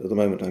 At the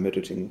moment I'm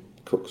editing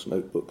Cook's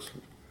notebooks,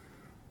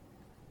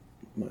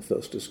 my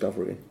first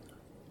discovery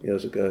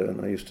years ago,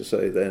 and I used to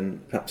say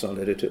then, perhaps I'll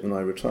edit it when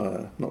I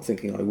retire, not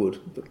thinking I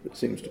would, but it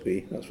seems to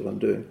be that's what I'm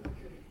doing.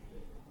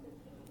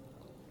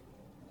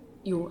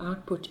 Your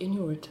output in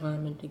your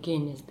retirement,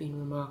 again, has been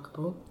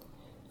remarkable.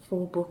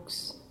 4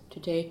 books to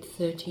date,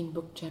 13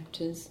 book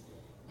chapters,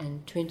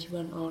 and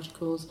 21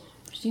 articles.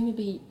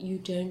 Presumably you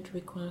don't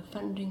require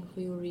funding for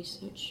your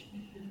research,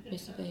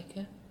 Professor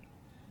Baker?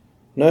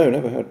 No,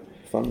 never had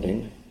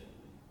funding.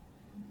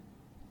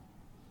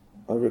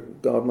 I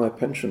regard my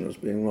pension as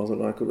being rather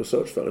like a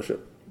research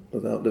fellowship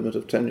without limit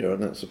of tenure,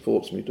 and that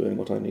supports me doing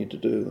what I need to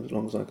do as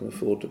long as I can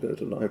afford to go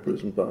to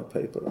libraries and buy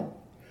paper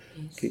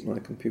and keep my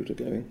computer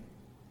going.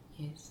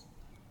 Yes.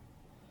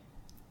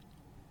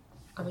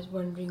 I was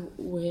wondering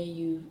where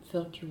you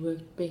felt you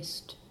worked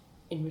best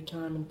in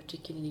retirement,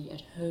 particularly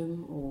at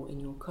home or in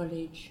your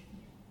college.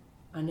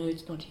 I know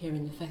it's not here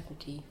in the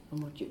faculty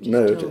from what you've just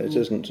told me. No, it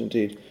isn't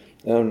indeed.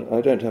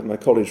 I don't have my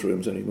college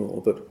rooms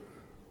anymore, but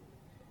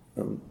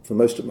for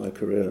most of my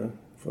career,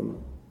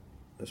 from,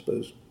 I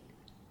suppose,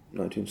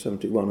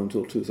 1971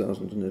 until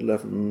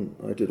 2011,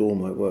 I did all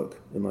my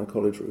work in my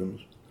college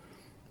rooms.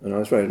 And I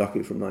was very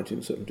lucky from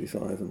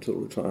 1975 until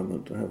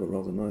retirement to have a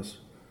rather nice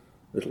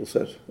little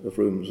set of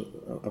rooms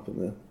up in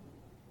the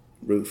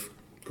roof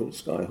called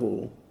Sky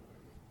Hall.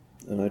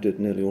 And I did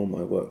nearly all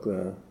my work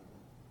there.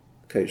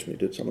 Occasionally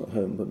did some at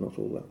home, but not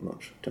all that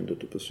much. Tended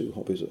to pursue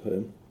hobbies at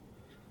home.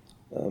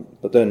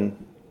 But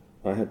then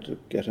I had to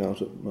get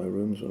out of my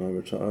rooms when I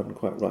retired, and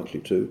quite rightly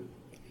too.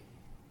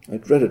 I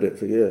dreaded it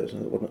for years. I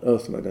thought, what on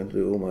earth am I going to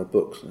do with all my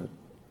books? I had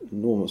an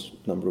enormous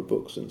number of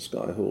books in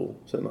Sky Hall,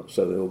 so much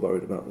so they all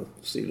worried about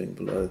the ceiling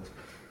below.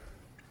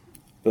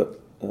 But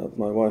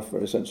my wife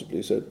very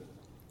sensibly said,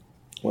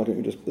 why don't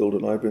you just build a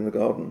library in the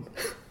garden?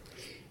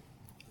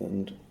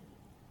 And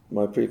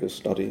my previous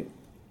study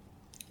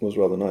was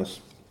rather nice,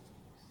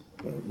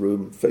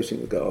 room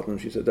facing the garden,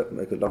 and she said that would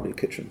make a lovely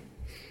kitchen.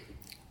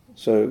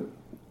 So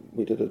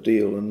we did a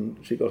deal, and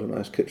she got a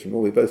nice kitchen,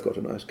 or we both got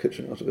a nice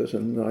kitchen out of it,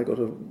 and I got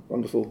a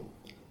wonderful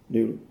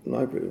new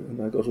library,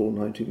 and I got all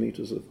 90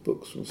 metres of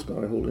books from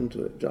Sky Hall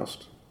into it,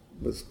 just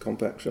with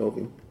compact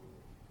shelving.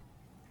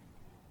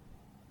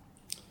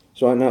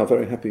 So I'm now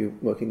very happy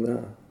working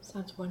there.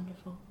 Sounds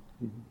wonderful.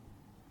 Mm-hmm.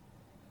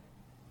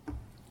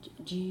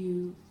 Do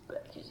you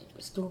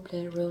still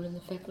play a role in the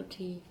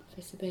faculty,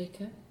 Professor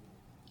Baker,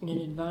 in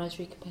an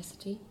advisory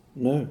capacity?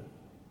 No.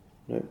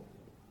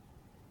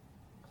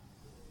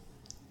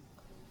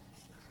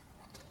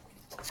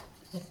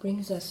 That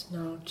brings us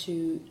now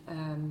to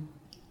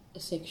a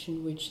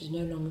section which is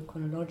no longer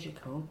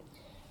chronological,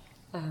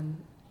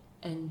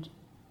 and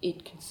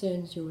it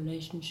concerns your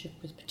relationship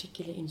with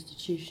particular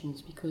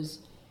institutions, because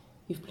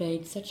you've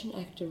played such an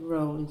active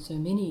role in so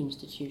many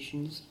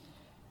institutions,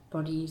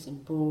 bodies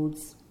and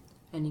boards,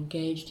 and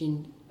engaged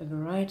in a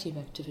variety of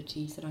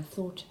activities that I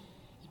thought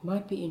it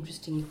might be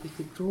interesting if we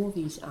could draw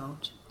these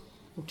out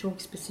and talk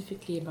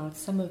specifically about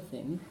some of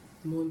them,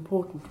 the more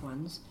important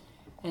ones,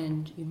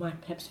 and you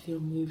might perhaps feel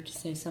moved to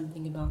say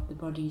something about the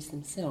bodies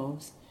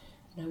themselves.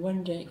 And I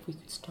wonder if we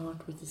could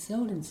start with the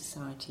Selden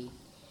Society.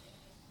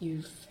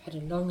 You've had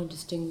a long and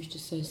distinguished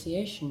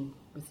association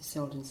with the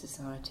Selden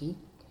Society,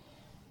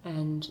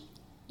 and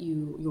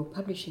your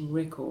publishing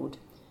record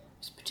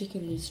was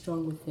particularly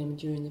strong with them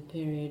during the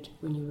period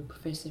when you were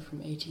professor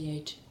from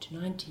 88 to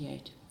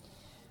 98.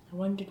 I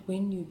wondered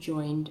when you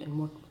joined and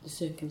what the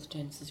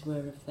circumstances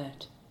were of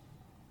that.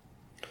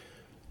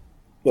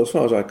 Well, as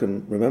far as I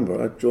can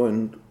remember, I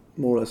joined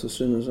more or less as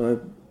soon as I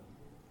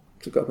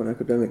took up an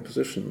academic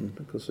position,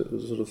 because it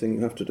was the sort of thing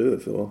you have to do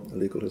if you're a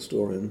legal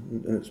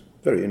historian, and it's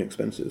very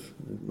inexpensive,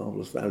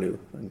 marvellous value.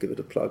 I can give it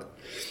a plug.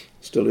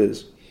 Still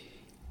is.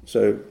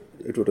 So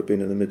it would have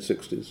been in the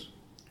mid-60s.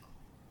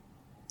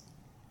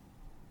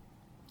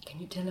 Can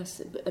you tell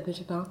us a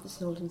bit about the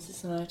Selden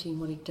Society and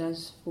what it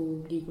does for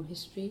legal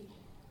history?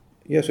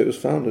 Yes, it was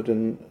founded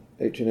in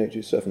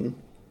 1887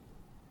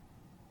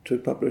 to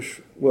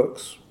publish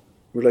works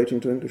relating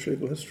to English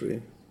legal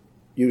history,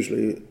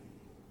 usually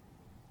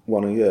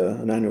one a year,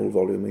 an annual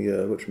volume a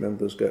year, which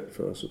members get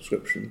for a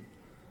subscription.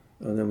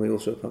 And then we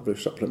also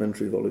publish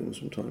supplementary volumes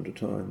from time to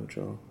time, which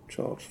are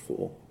charged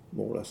for,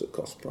 more or less at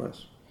cost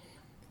price.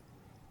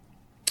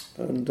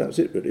 And that's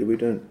it, really. We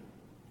don't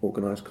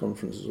organise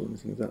conferences or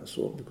anything of that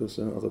sort, because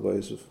there are other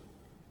ways of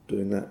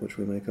doing that, which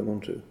we may come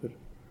on to. But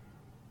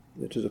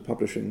it is a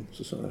publishing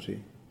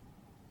society,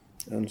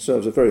 and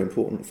serves a very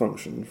important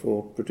function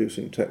for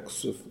producing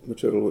texts of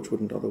material which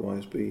wouldn't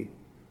otherwise be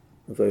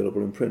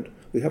available in print.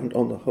 We haven't,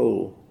 on the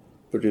whole,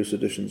 produced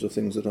editions of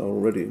things that are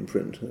already in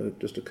print.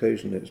 Just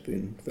occasionally it's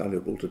been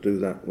valuable to do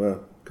that where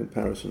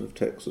comparison of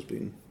texts has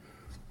been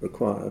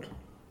required.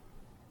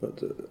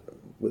 But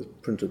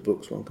with printed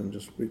books one can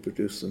just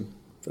reproduce them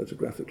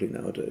photographically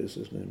nowadays.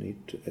 There's no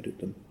need to edit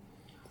them.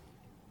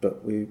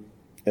 But we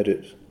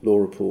edit law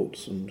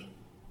reports and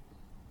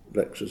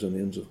lectures in the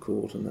Inns of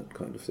Court and that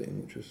kind of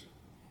thing, which is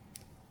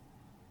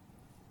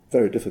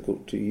very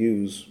difficult to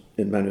use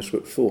in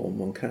manuscript form.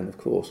 One can, of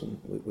course, and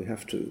we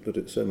have to, but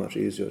it's so much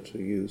easier to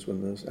use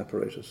when there's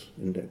apparatus,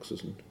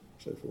 indexes and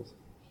so forth.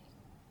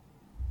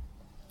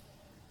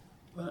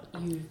 Well,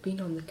 you've been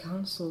on the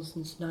council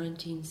since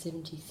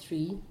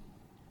 1973,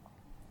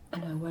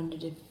 and I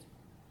wondered if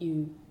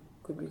you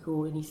could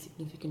recall any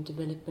significant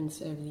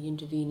developments over the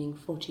intervening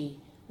 40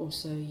 or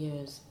so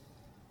years.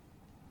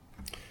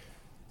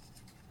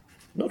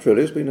 Not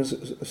really. It's been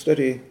a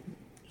steady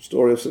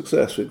story of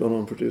success. We've gone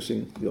on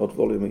producing the odd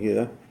volume a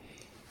year.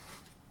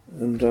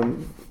 And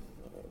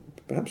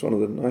perhaps one of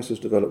the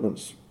nicest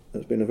developments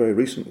has been a very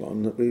recent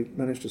one, that we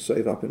managed to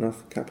save up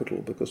enough capital,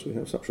 because we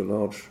have such a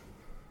large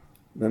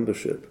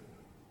membership,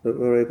 that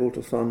we're able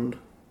to fund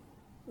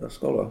a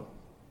scholar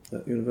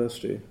at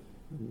university.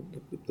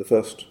 The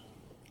first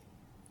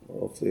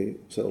of the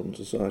Selden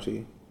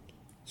Society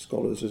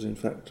scholars is in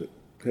fact at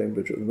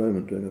Cambridge at the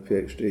moment doing a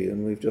PhD,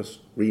 and we've just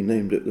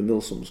renamed it the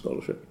Milsom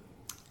Scholarship.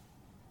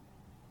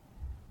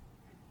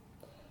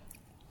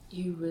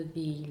 You were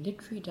the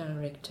literary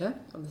director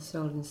of the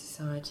Selden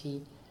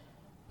Society,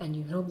 and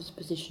you held this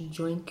position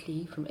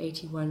jointly from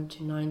 81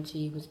 to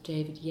 90 with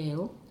David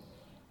Yale,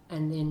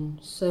 and then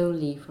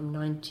solely from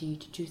 90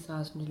 to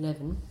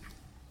 2011.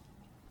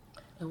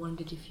 I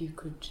wondered if you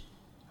could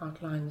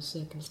outline the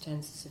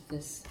circumstances of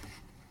this?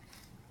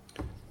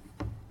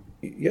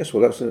 Yes,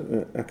 well, that's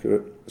an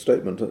accurate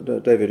statement.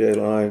 David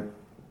Yale and I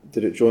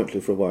did it jointly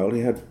for a while.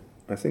 He had,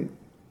 I think,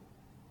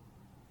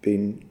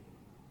 been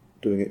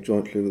doing it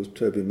jointly with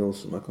Toby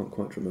Milsom. I can't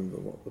quite remember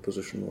what the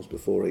position was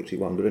before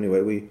 81, but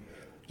anyway, we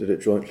did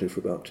it jointly for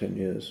about 10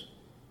 years.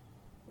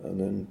 And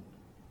then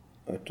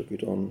I took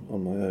it on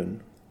my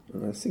own.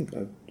 And I think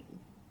I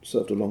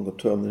served a longer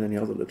term than any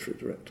other literary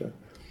director.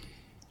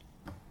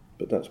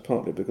 But that's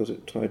partly because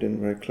it tied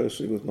in very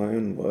closely with my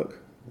own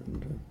work.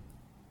 And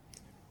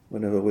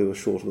whenever we were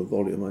short of a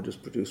volume, I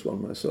just produced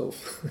one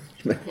myself.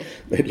 It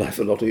made life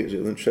a lot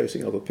easier than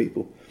chasing other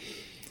people.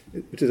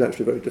 It is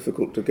actually very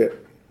difficult to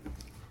get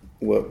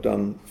work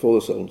done for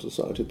the Selden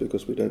Society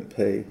because we don't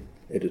pay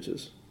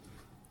editors.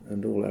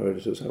 And all our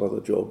editors have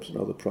other jobs and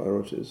other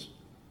priorities.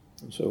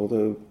 And so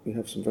although we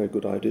have some very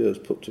good ideas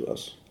put to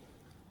us,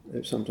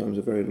 it's sometimes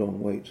a very long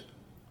wait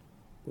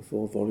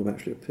before a volume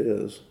actually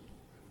appears.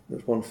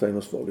 There's one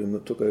famous volume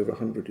that took over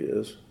 100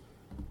 years,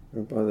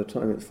 and by the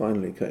time it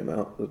finally came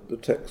out, the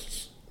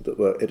texts that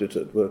were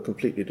edited were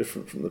completely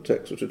different from the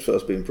text which had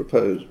first been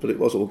proposed, but it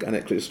was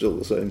organically still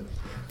the same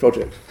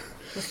project.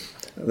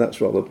 And that's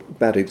a rather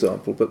bad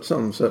example, but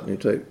some certainly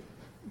take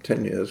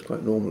 10 years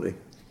quite normally.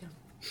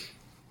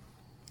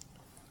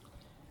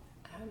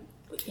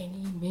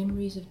 Any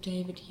memories of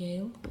David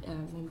Yale? I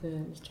remember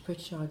Mr.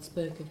 Pritchard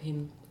spoke of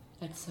him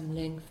at some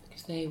length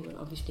because they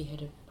obviously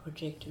had a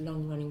project, a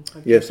long-running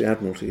project. Yes, the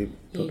Admiralty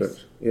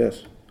project,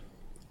 yes.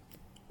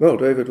 Well,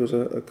 David was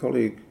a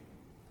colleague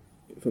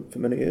for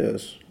many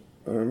years.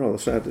 I'm rather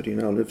sad that he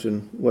now lives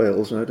in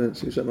Wales and I don't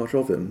see so much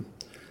of him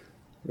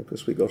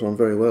because we got on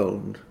very well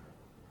and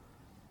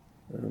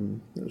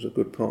there was a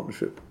good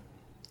partnership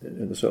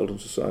in the Selden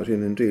Society,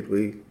 and indeed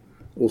we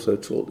also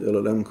taught the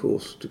LLM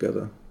course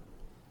together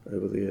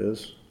over the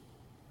years.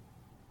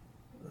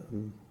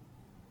 And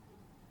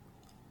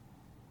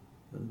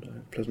I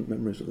have pleasant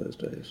memories of those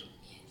days.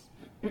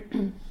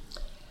 Yes.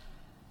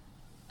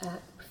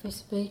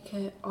 Professor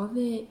Baker, are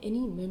there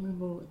any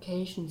memorable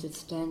occasions that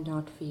stand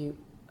out for you?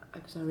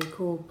 Because I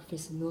recall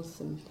Professor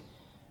Milsom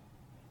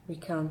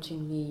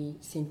recounting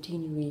the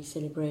centenary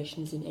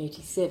celebrations in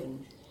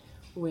 87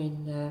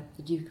 when the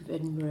Duke of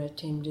Edinburgh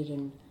attended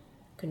and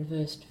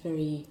conversed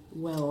very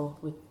well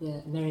with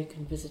the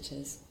American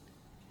visitors.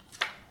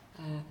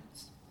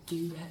 Do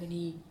you have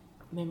any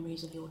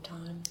memories of your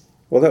time?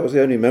 Well, that was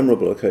the only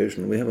memorable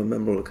occasion. We have a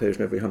memorable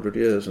occasion every 100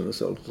 years in the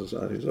Selden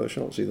Society, so I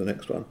shan't see the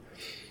next one.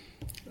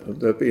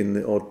 There have been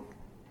the odd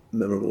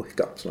memorable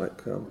hiccups,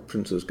 like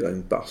printers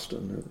going bust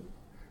and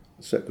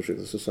the Secretary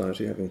of the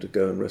Society having to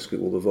go and rescue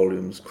all the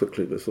volumes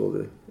quickly before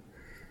the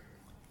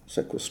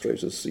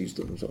sequestrators seized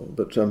them and so on.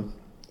 But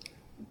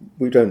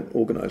we don't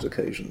organise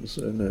occasions,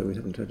 so no, we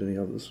haven't had any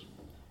others.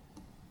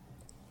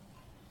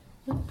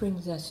 That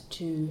brings us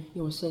to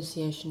your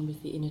association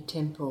with the Inner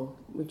Temple,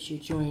 which you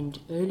joined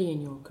early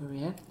in your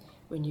career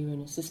when you were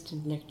an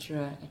assistant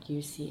lecturer at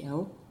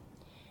UCL.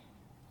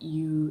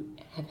 You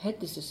have had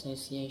this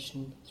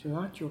association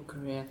throughout your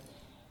career,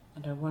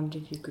 and I wonder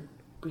if you could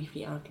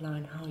briefly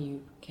outline how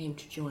you came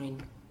to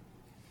join.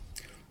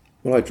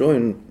 Well, I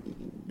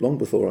joined long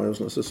before I was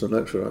an assistant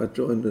lecturer. I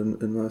joined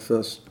in my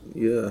first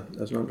year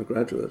as an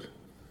undergraduate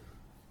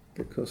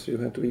because you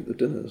had to eat the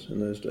dinners in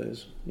those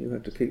days. You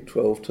had to keep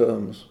 12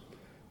 terms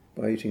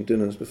by eating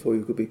dinners before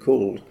you could be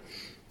called.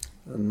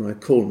 And my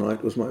call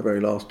night was my very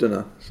last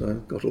dinner, so I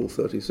got all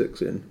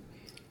 36 in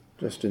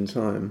just in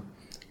time.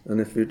 And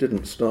if you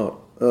didn't start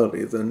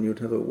early, then you'd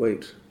have a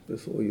wait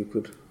before you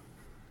could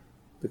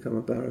become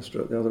a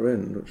barrister at the other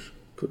end, which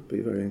could be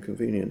very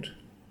inconvenient.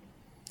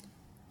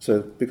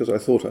 So because I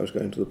thought I was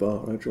going to the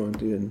bar, I joined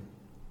the Inn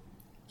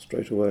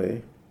straight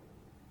away.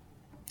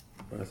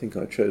 I think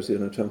I chose the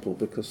Inner Temple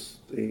because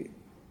the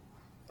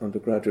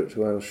undergraduate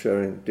who I was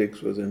sharing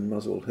digs with in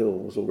Muswell Hill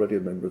was already a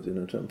member of the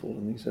Inner Temple,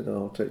 and he said,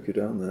 I'll take you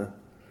down there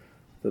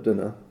for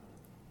dinner.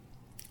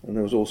 And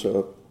there was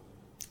also a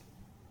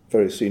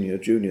very senior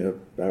junior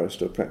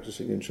barrister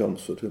practicing in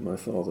Chelmsford who my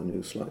father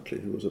knew slightly,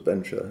 who was a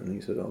bencher, and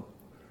he said, I'll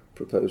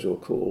propose your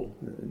call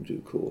in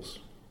due course.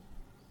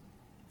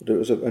 But it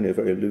was only a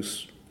very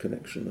loose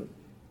connection that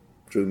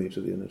drew me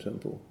to the Inner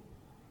Temple.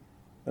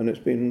 And it's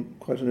been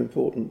quite an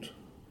important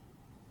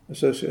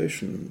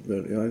association,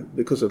 really.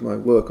 Because of my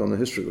work on the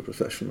history of the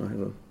profession, I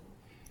have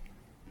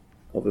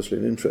obviously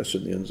an interest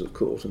in the Inns of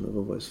Court, and I've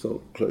always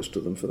felt close to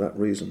them for that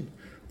reason.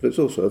 But it's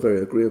also a very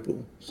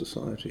agreeable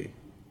society,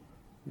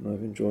 and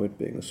I've enjoyed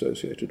being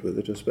associated with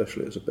it,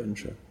 especially as a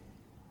bencher.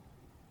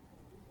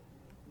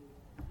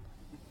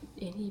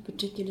 Any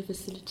particular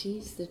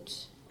facilities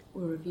that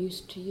were of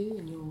use to you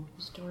in your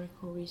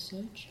historical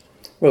research?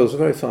 Well, there's a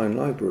very fine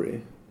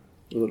library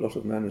with a lot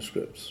of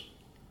manuscripts.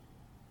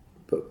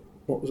 But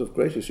what was of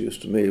greatest use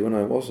to me when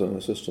I was an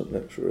assistant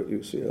lecturer at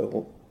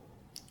UCL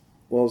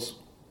was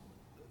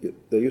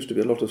there used to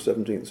be a lot of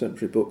 17th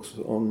century books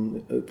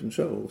on open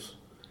shelves.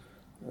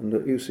 And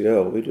at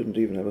UCL, we didn't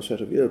even have a set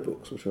of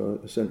yearbooks, which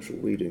are essential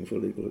reading for a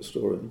legal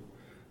historian.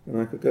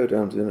 And I could go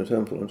down to the Inner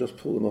Temple and just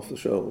pull them off the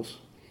shelves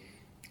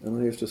And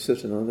I used to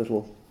sit in a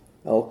little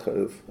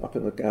alcove up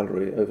in the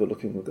gallery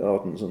overlooking the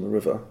gardens and the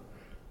river,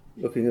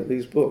 looking at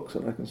these books,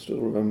 and I can still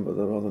remember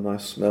the rather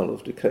nice smell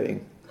of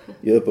decaying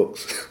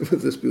yearbooks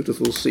with this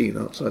beautiful scene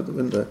outside the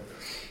window.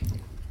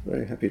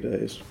 Very happy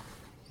days.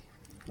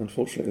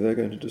 Unfortunately, they're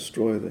going to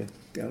destroy the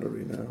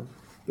gallery now,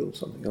 build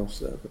something else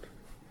there, but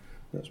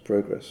that's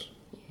progress.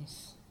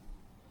 Yes.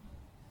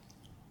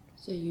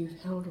 So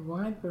you've held a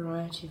wide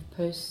variety of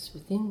posts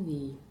within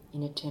the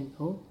Inner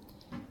Temple,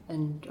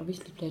 and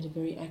obviously played a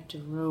very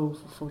active role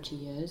for 40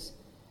 years.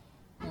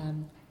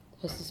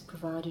 Has this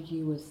provided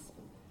you with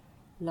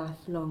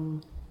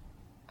lifelong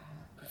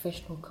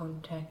professional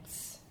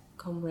contacts,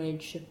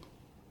 comradeship?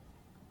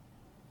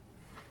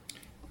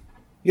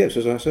 Yes,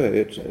 as I say,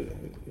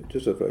 it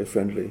is a very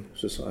friendly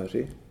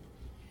society.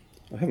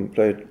 I haven't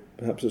played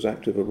perhaps as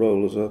active a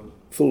role as a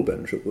full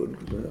bencher would.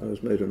 I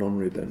was made an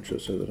honorary bencher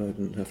so that I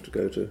didn't have to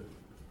go to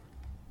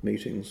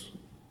meetings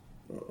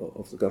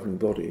of the governing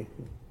body,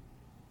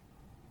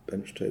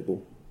 bench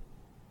table,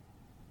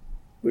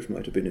 which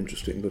might have been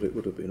interesting, but it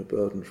would have been a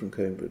burden from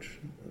Cambridge.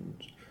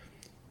 And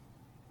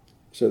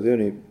so the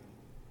only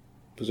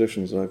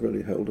positions that I've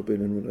really held have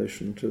been in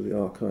relation to the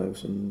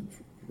archives and,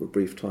 for a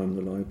brief time,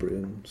 the library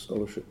and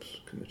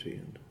scholarships committee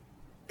and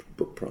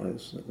book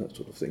prize, that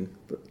sort of thing,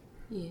 but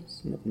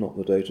yes, not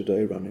the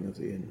day-to-day running of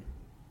the inn.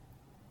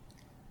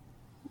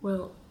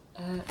 Well,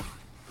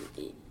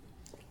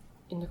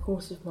 in the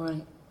course of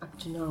my up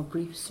to now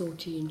brief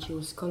sortie into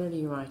your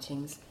scholarly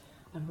writings,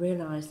 I've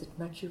realised that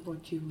much of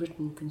what you've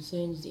written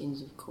concerns the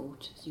Inns of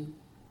Court, as you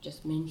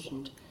just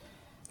mentioned,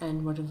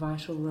 and what a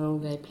vital role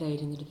they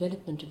played in the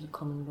development of the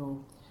common law.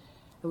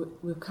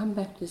 We'll come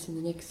back to this in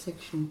the next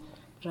section,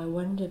 but I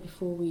wonder,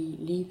 before we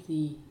leave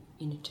the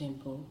Inner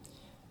Temple,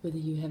 whether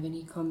you have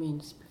any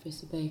comments,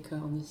 Professor Baker,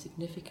 on the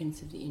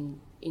significance of the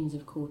Inns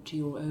of Court to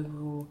your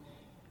overall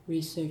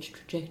research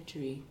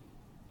trajectory.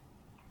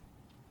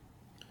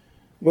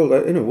 Well,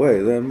 in a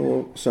way, they're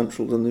more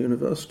central than the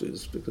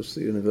universities, because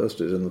the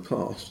universities in the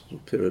past, the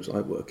periods I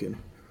work in,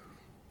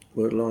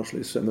 were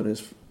largely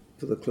seminaries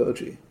for the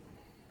clergy.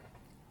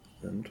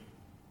 And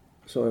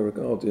so I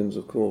regard the Inns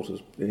of Court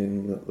as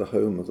being the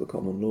home of the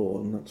common law,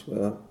 and that's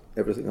where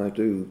everything I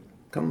do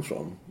comes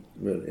from,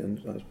 really,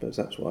 and I suppose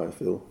that's why I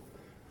feel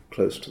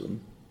close to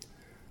them.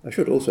 I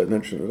should also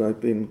mention that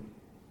I've been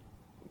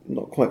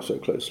not quite so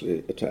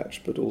closely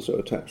attached, but also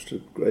attached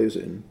to Gray's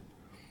Inn,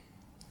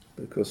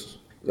 because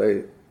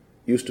they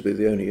used to be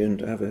the only inn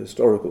to have a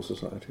historical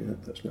society.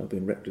 That's now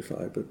been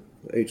rectified, but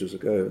ages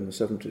ago, in the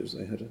 70s,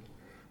 they had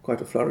quite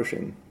a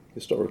flourishing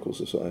historical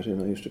society,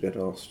 and I used to get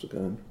asked to go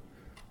and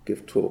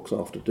give talks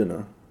after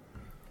dinner,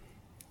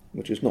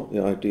 which is not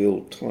the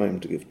ideal time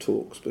to give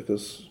talks,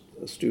 because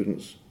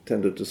students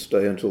tended to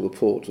stay until the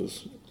port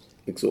was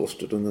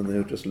exhausted, and then they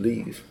would just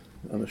leave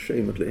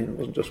unashamedly. It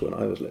wasn't just when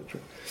I was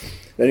lecturing.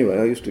 Anyway,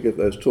 I used to give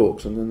those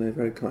talks, and then they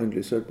very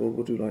kindly said, well,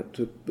 would you like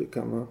to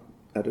become a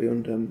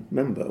Adiundem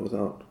member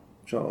without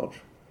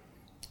charge?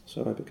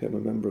 So I became a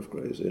member of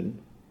Gray's Inn,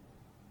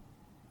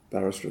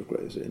 barrister of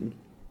Gray's Inn,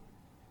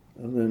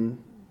 and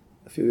then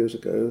a few years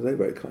ago they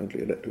very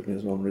kindly elected me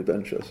as an honorary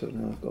bencher, so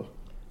now I've got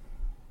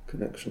a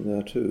connection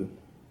there too.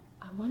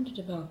 I wondered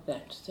about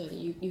that, so that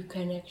you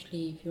can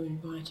actually, if you're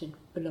invited,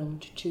 belong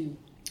to two.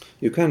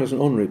 You can as an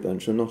honorary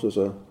bencher, not as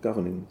a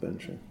governing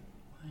bencher.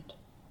 Right.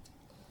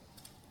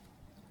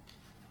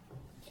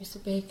 Professor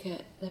Baker,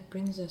 that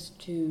brings us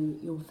to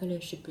your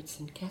fellowship at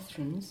St.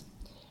 Catherine's.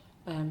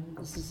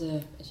 This is,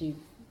 as you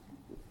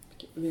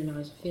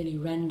realise, a fairly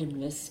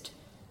random list,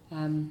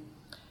 rather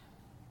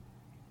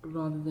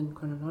than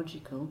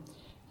chronological.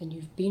 And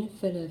you've been a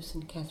fellow of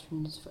St.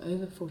 Catherine's for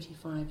over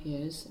 45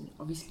 years, and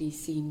obviously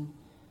seen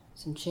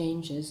some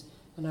changes.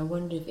 And I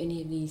wonder if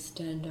any of these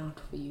stand out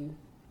for you.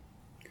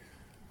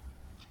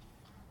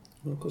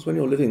 Well, of course, when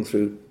you're living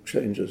through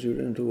changes, you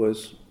don't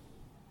always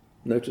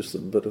notice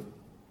them, but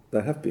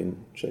there have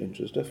been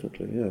changes,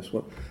 definitely, yes.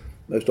 Well,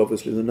 most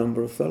obviously the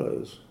number of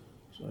fellows.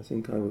 So I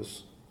think I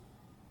was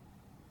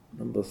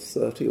number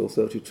 30 or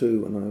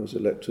 32 when I was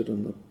elected,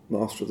 and the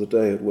Master of the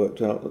Day had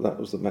worked out that that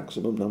was the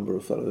maximum number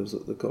of fellows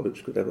that the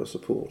college could ever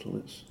support on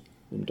its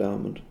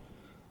endowment.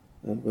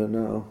 And we're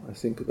now, I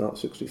think, about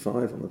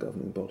 65 on the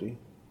governing body.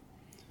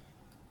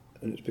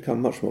 And it's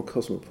become much more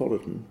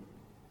cosmopolitan.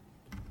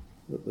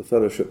 The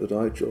fellowship that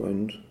I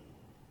joined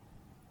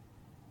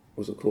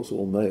was, of course,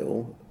 all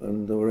male,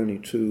 and there were only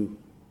two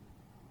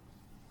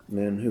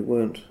men who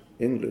weren't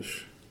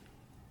English,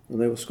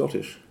 and they were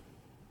Scottish.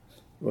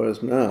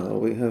 Whereas now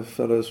we have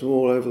fellows from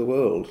all over the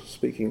world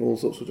speaking all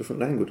sorts of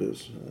different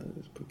languages.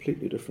 It's a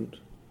completely different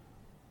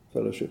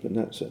fellowship in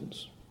that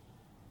sense.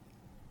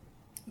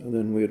 And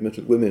then we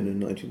admitted women in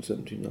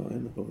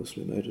 1979, that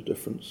obviously made a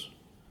difference.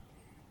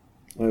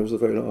 I was the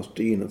very last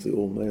dean of the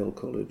all-male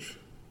college.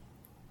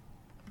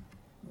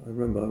 I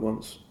remember I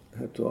once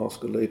had to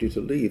ask a lady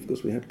to leave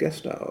because we had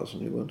guest hours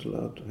and we weren't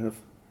allowed to have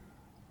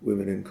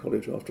women in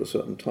college after a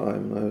certain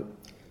time. And I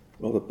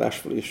rather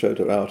bashfully showed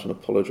her out and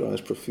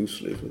apologised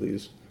profusely for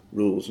these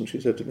rules, and she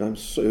said to me, "I'm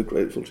so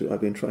grateful to you.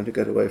 I've been trying to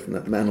get away from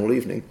that man all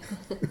evening."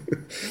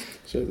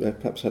 So they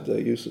perhaps had their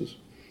uses.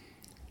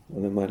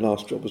 And then my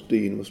last job as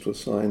dean was to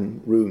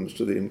assign rooms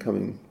to the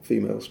incoming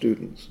female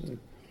students. So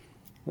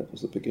that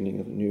was the beginning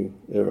of a new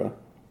era.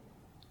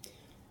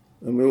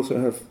 And we also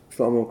have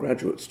far more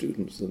graduate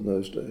students than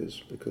those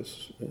days,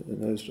 because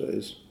in those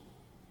days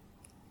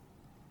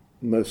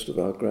most of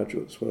our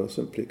graduates were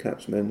simply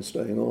CAPS men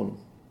staying on.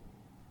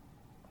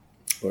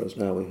 Whereas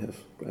now we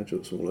have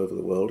graduates all over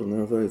the world, and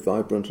they're a very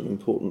vibrant and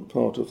important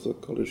part of the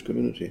college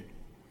community.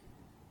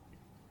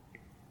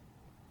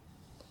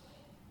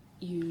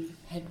 You've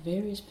had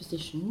various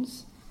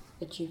positions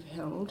that you've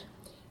held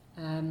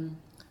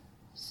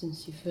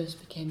since you first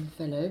became a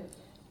fellow,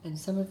 and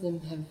some of them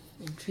have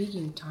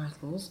intriguing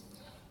titles.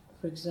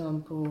 For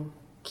example,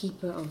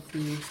 Keeper of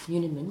the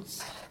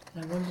Muniments.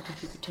 And I wondered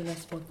if you could tell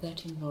us what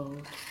that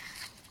involved.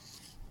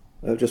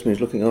 It just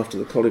means looking after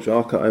the college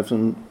archives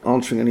and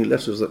answering any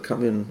letters that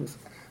come in with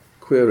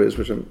queries,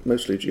 which are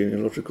mostly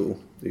genealogical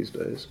these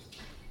days.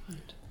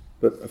 Right.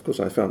 But of course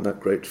I found that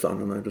great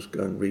fun, and I just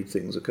go and read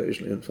things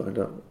occasionally and find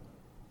out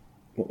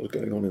what was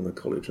going on in the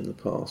college in the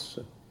past.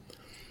 So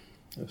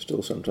I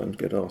still sometimes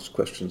get asked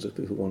questions if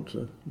people want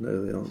to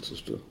know the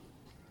answers to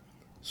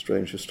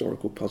strange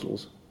historical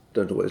puzzles.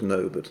 Don't always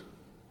know, but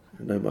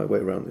I know my way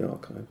around the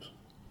archives.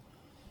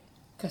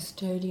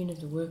 Custodian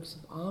of the works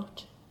of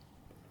art.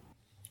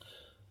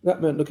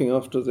 That meant looking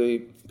after the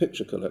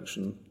picture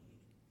collection,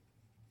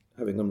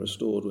 having them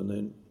restored when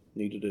they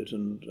needed it,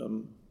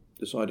 and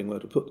deciding where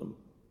to put them.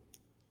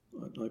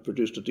 I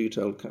produced a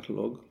detailed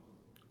catalogue,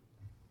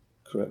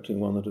 correcting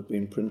one that had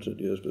been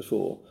printed years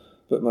before.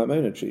 But my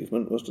main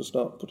achievement was to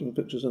start putting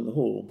pictures in the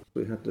hall.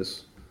 We had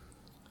this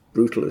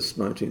brutalist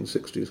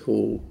 1960s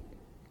hall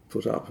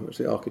put up, in which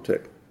the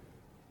architect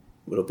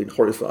would have been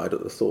horrified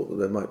at the thought that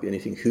there might be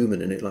anything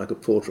human in it, like a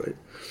portrait.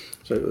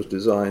 So it was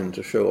designed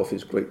to show off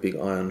his great big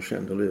iron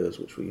chandeliers,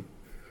 which we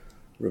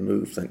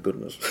removed, thank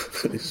goodness,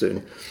 pretty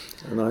soon.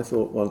 And I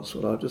thought once,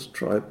 well, I'll just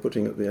try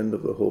putting at the end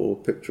of the hall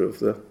a picture of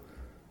the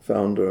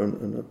founder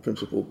and a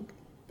principal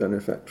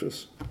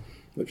benefactress,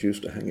 which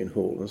used to hang in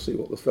hall, and see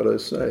what the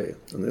fellows say.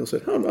 And they'll say,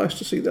 "How nice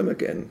to see them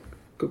again.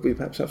 Could we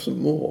perhaps have some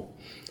more?"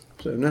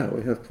 So now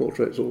we have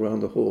portraits all around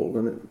the hall,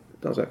 and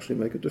it does actually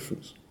make a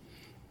difference.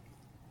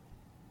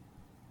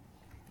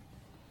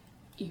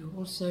 You're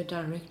also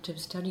Director of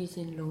Studies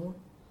in Law.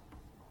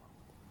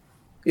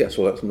 Yes,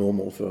 well, that's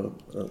normal for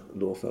a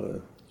law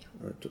fellow.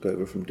 I took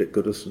over from Dick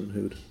Goodison,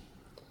 who'd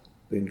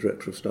been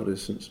Director of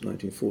Studies since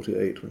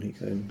 1948 when he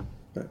came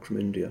back from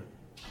India.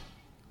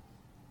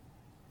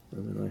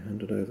 And then I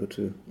handed over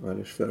to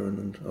Eilish Ferran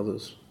and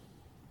others.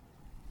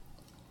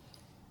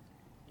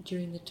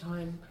 During the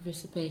time,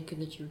 Professor Baker,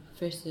 that you were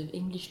Professor of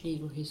English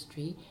Legal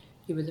History,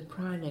 you were the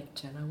Prior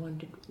Lector, and I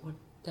wondered what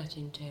that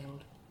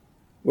entailed.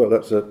 Well,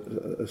 that's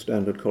a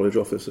standard college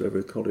office that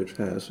every college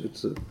has.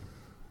 It's a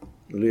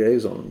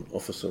liaison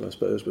officer, I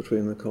suppose,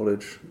 between the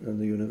college and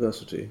the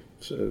university.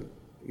 So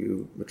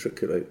you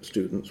matriculate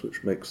students,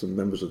 which makes them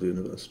members of the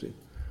university.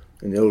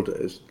 In the old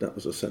days, that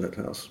was a Senate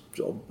House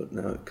job, but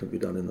now it can be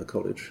done in the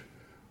college.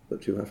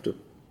 But you have to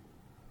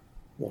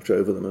watch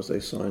over them as they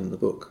sign the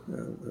book,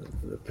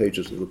 the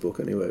pages of the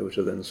book anyway, which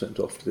are then sent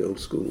off to the old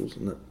schools,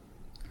 and that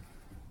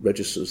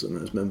registers them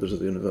as members of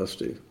the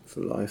university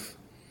for life.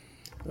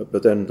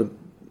 But then the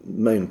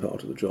main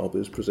part of the job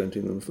is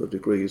presenting them for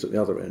degrees at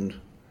the other end,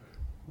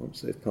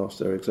 once they've passed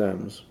their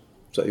exams.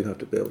 So you have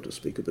to be able to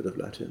speak a bit of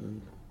Latin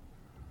and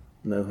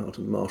know how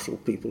to marshal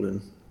people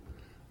in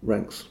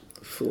ranks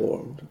of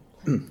 4,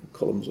 and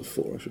columns of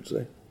 4, I should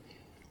say.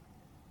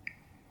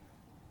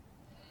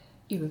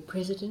 You were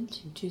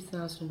President in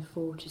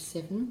 2004 to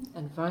 7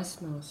 and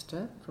Vice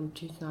Master from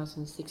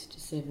 2006 to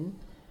 7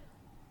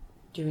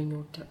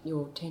 during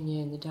your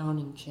tenure in the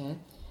Downing Chair.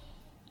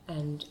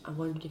 And I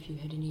wondered if you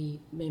had any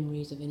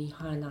memories of any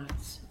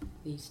highlights of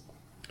these.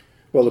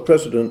 Well, the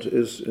President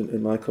is,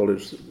 in my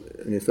college,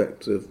 in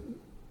effect, the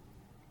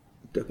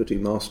Deputy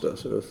Master,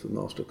 so if the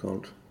Master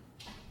can't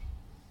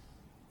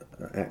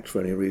act for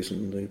any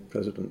reason, the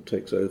President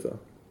takes over.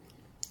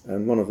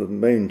 And one of the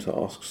main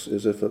tasks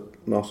is if a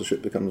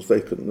mastership becomes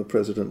vacant, the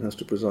President has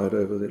to preside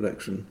over the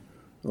election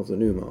of the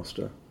new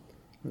Master.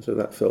 And so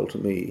that fell to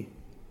me,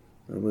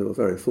 and we were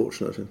very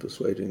fortunate in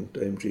persuading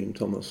Dame Jean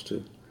Thomas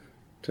to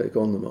take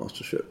on the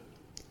mastership,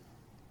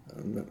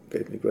 and that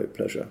gave me great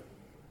pleasure.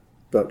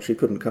 But she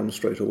couldn't come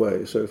straight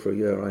away, so for a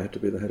year I had to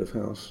be the head of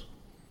house.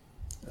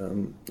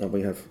 And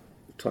we have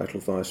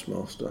title Vice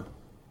Master.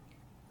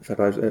 In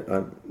fact,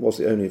 I was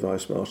the only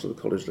Vice Master the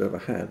college had ever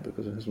had,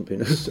 because it hasn't been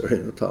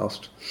necessary in the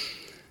past.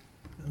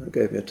 And it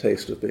gave me a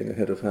taste of being a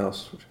head of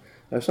house.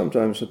 I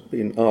sometimes have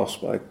been asked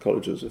by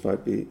colleges if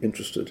I'd be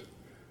interested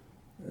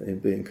in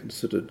being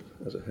considered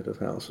as a head of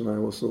house, and I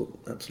always thought,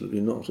 absolutely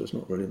not, it's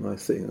not really my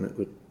thing, and it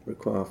would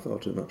require far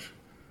too much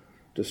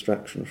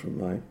distraction from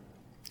my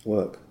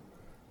work.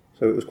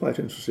 So it was quite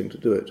interesting to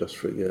do it just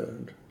for a year,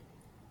 and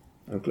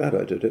I'm glad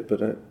I did it,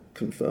 but it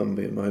confirmed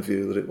me in my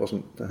view that it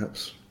wasn't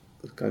perhaps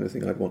the kind of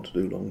thing I'd want to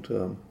do long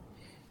term.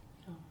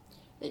 Oh.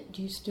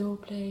 Do you still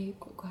play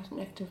quite an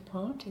active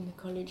part in the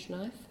college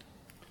life?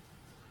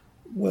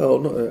 Well,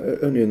 not,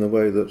 only in the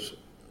way that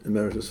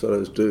emeritus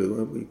fellows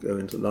do. We go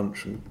into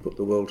lunch and put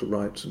the world to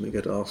rights, and we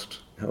get asked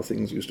how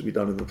things used to be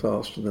done in the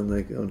past, and then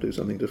they go and do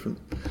something different.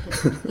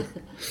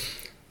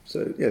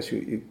 So yes,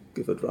 you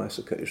give advice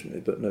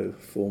occasionally, but no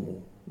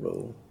formal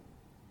role.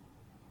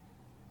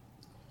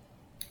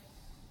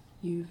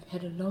 You've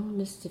had a long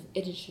list of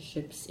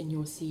editorships in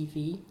your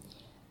CV,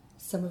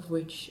 some of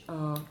which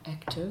are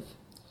active,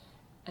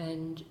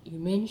 and you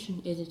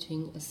mention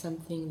editing as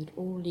something that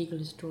all legal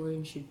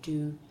historians should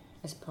do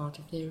as part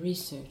of their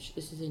research.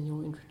 This is in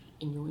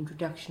your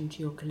introduction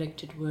to your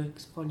collected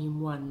works, Volume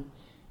 1,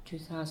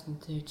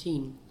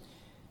 2013.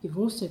 You've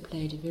also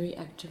played a very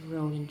active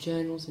role in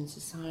journals and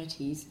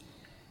societies,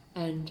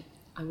 and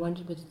I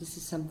wondered whether this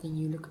is something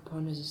you look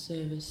upon as a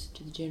service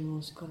to the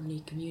general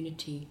scholarly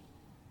community.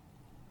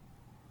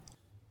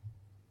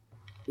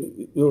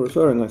 You're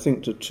referring, I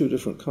think, to two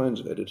different kinds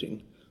of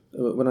editing.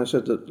 When I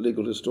said that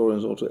legal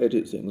historians ought to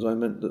edit things, I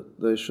meant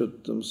that they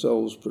should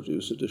themselves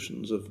produce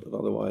editions of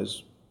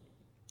otherwise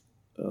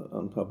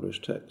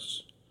unpublished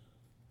texts.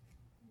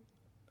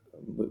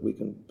 We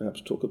can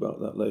perhaps talk about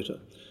that later.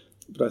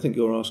 But I think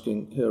you're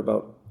asking here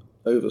about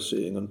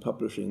overseeing and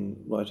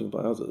publishing writing by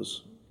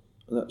others,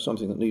 and that's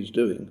something that needs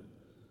doing.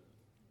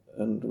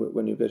 And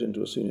when you get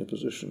into a senior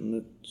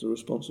position, it's a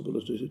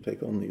responsibility to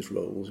take on these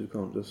roles. You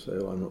can't just say,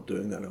 oh, I'm not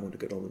doing that, I want to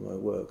get on with my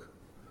work.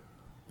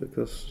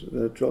 Because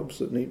they're jobs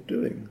that need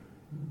doing.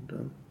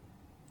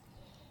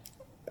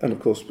 And of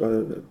course,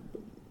 both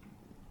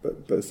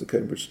the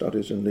Cambridge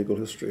Studies in Legal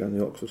History and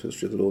the Oxford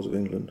History of the Laws of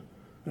England,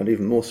 and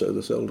even more so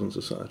the Selden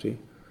Society,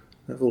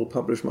 have all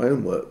published my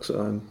own work, so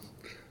I'm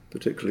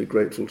particularly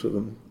grateful to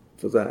them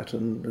for that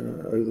and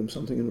owe them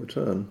something in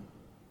return.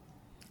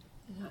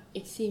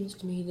 It seems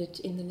to me that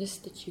in the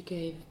list that you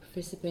gave,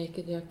 Professor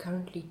Baker, there are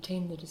currently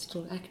 10 that are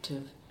still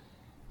active.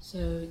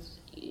 So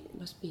it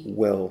must be...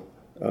 Well,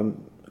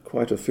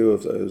 quite a few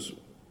of those,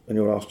 when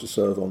you're asked to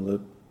serve on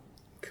the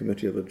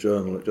committee of a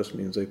journal, it just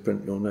means they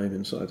print your name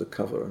inside the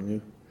cover and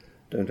you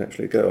don't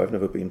actually go. I've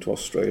never been to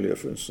Australia,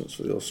 for instance,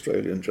 for the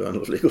Australian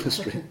Journal of Legal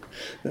History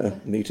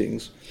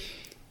meetings.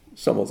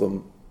 Some of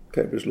them,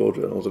 Cambridge Law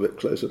Journal, is a bit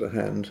closer to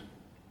hand,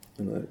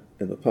 and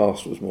in the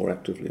past was more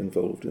actively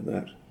involved in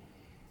that.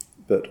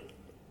 But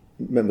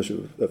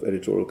membership of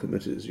editorial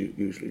committees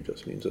usually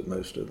just means at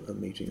most a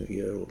meeting a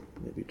year or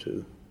maybe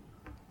two.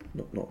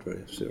 Not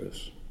very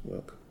serious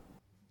work.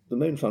 The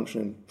main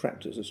function in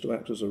practice is to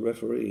act as a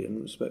referee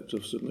in respect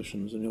of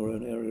submissions in your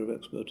own area of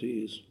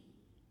expertise.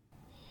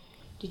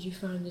 Did you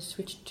find the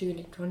switch to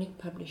electronic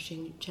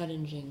publishing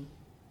challenging?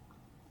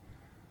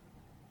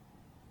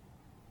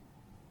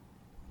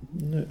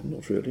 No,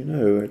 not really,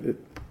 no.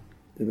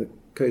 In the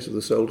case of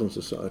the Selden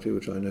Society,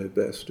 which I know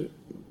best, it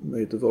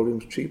made the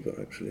volumes cheaper,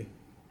 actually.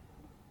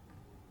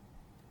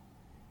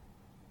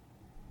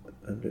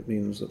 And it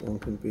means that one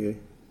can be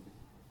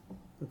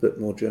a bit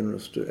more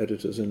generous to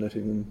editors in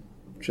letting them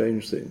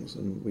change things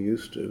than we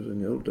used to.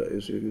 In the old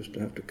days, you used to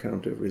have to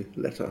count every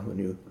letter when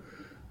you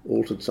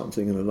altered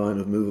something in a line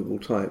of movable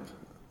type,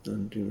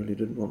 and you really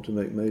didn't want to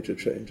make major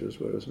changes,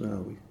 whereas now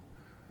we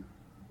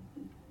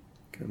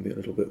can be a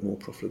little bit more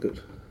profligate.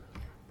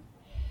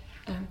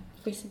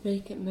 Professor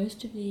Baker,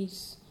 most of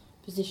these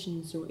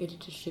positions or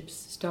editorships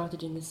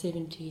started in the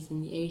 70s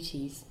and the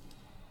 80s,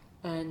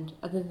 and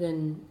other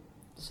than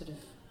the sort of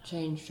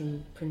change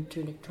from print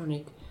to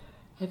electronic,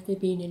 have there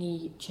been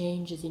any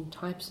changes in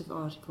types of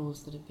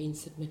articles that have been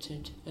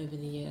submitted over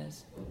the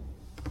years?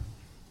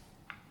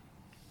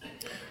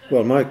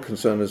 Well, my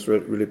concern has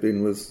really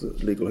been with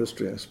the legal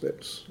history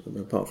aspects,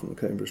 apart from the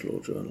Cambridge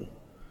Law Journal.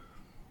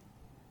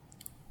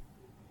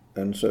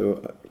 And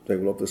so they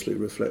will obviously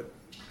reflect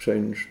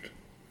changed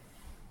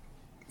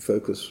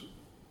focus,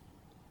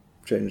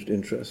 changed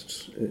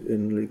interests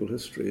in legal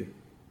history,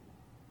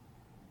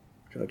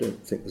 which I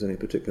don't think there's any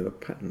particular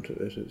pattern to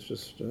it. It's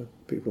just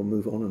people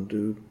move on and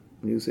do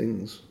new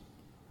things.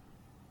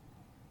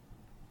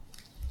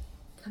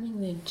 Coming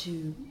then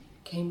to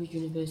Cambridge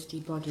University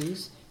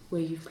bodies,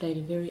 where you've played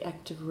a very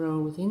active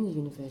role within the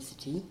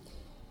university,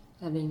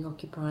 having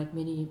occupied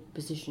many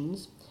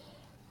positions.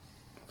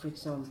 For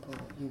example,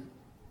 you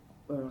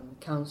were on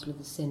the Council of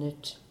the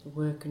Senate, the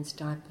Work and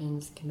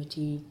Stipends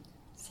Committee,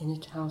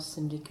 Senate House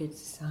Syndicate,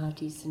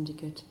 Society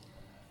Syndicate.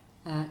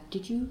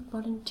 Did you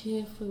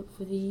volunteer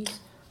for these,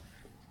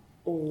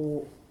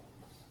 or...?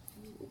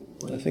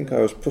 I think I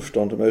was pushed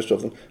onto most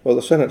of them. Well,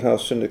 the Senate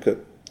House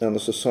Syndicate and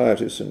the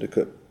Society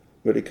Syndicate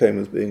really came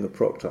as being a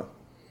proctor,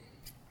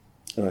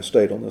 and I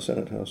stayed on the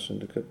Senate House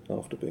Syndicate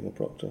after being a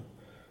proctor.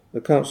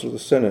 The Council of the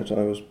Senate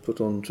I was put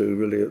on to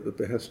really at the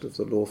behest of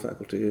the law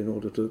faculty in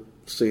order to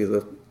see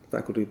the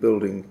faculty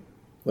building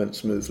went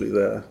smoothly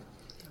there.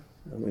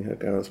 And we had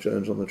Gareth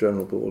Jones on the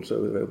General Board,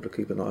 so we were able to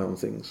keep an eye on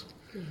things.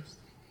 Yes.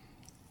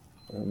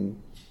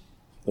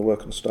 The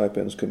Work and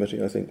Stipends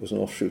Committee, I think, was an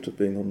offshoot of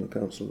being on the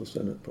Council of the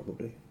Senate,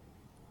 probably.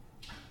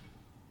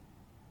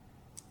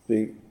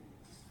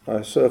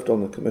 I served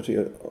on the committee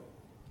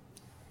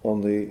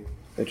on the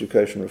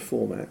Education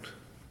Reform Act,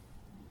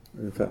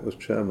 and in fact was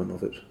chairman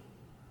of it.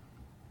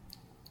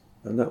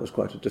 And that was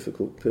quite a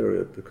difficult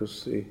period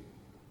because the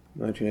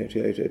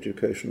 1988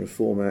 Education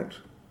Reform Act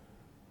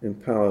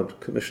empowered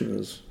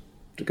commissioners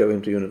to go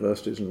into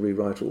universities and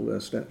rewrite all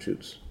their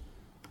statutes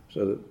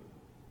so that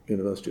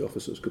university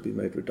officers could be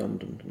made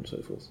redundant and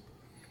so forth.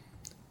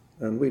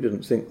 And we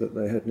didn't think that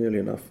they had nearly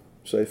enough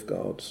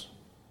safeguards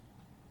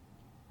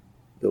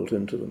built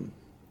into them.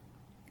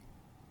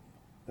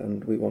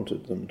 And we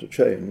wanted them to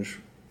change,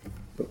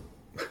 but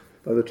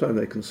by the time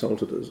they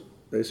consulted us,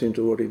 they seemed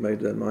to already made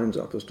their minds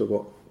up as to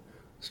what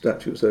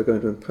statutes they were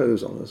going to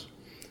impose on us.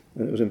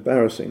 And it was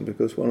embarrassing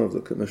because one of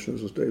the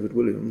commissioners was David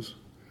Williams,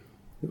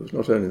 who was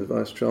not only the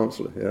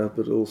Vice-Chancellor here,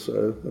 but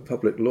also a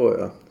public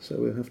lawyer. So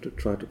we have to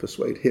try to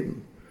persuade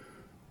him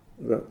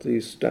that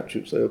these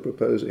statutes they were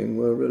proposing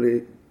were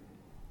really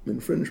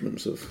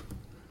infringements of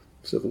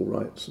civil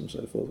rights and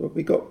so forth. But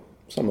we got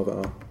some of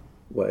our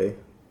way.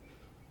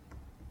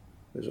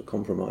 There's a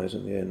compromise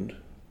in the end.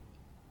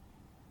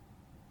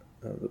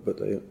 But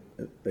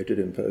they did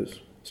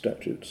impose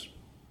statutes.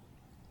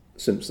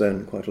 Since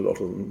then, quite a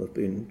lot of them have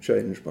been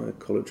changed by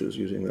colleges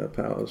using their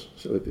powers,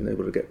 so we've been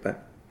able to get back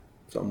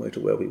some way to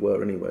where we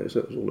were anyway,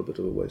 so it was all a bit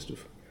of a waste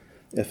of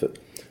effort.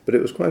 But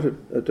it was quite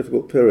a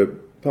difficult period,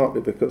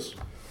 partly because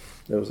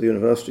there was the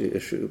university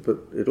issue, but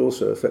it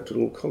also affected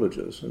all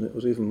colleges, and it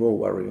was even more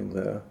worrying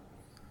there.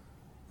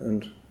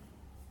 And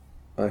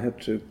I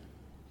had to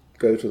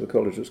go to the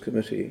colleges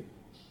committee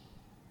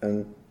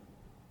and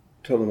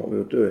tell them what we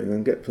were doing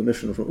and get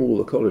permission from all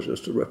the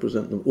colleges to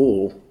represent them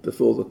all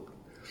before the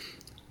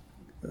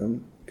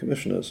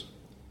commissioners.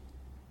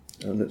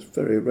 And it's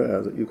very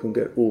rare that you can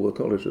get all the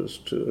colleges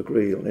to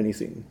agree on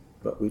anything,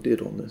 but we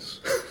did on this.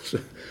 So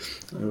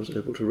I was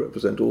able to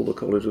represent all the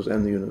colleges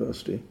and the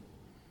university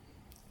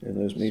in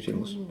those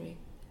meetings. Extraordinary.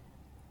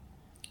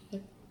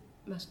 That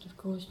must have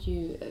caused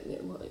you,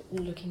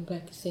 looking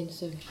back, a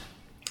sense of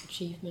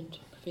achievement,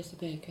 Professor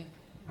Baker.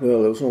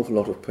 Well, there was an awful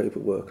lot of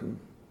paperwork and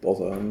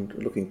bother, and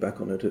looking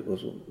back on it, it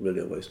was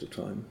really a waste of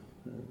time.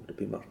 It would have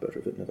been much better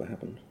if it never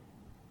happened.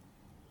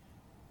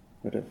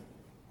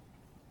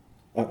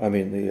 I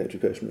mean, the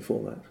Education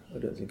Reform Act, I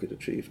don't think it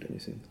achieved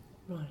anything.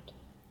 Right.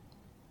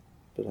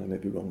 But I may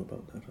be wrong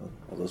about that.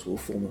 Others will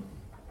form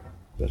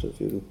a better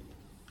view.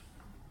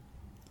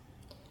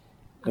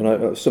 And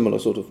a similar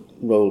sort of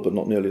role, but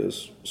not nearly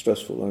as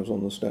stressful. I was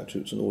on the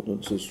Statutes and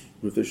Ordinances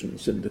Revision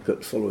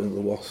Syndicate following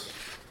the WAS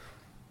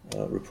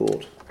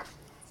report,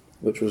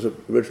 which was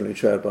originally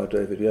chaired by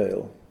David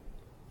Yale,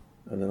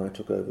 and then I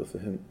took over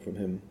from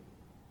him.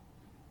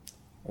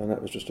 And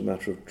that was just a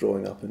matter of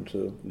drawing up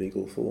into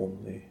legal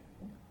form the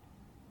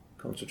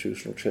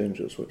constitutional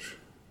changes which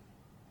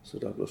Sir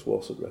Douglas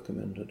Was had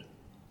recommended.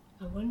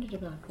 I wondered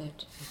about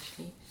that,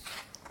 actually.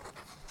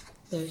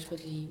 Those were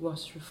the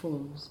Was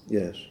reforms.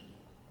 Yes.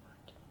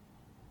 Right.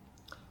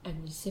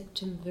 And the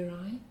Septem Virae,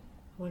 I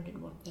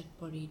wondered what that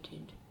body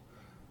did.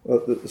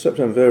 Well, the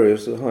Septem Virae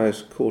is the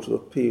highest court of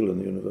appeal in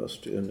the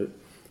university, and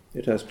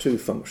it has two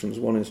functions.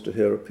 One is to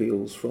hear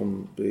appeals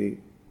from the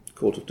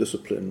Court of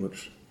Discipline,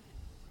 which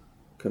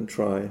can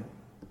try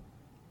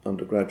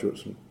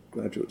undergraduates and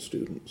graduate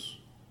students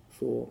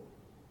for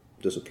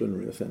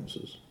disciplinary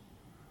offences.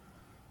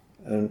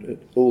 And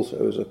it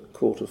also is a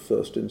court of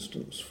first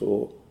instance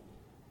for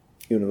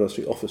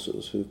university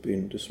officers who've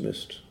been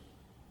dismissed,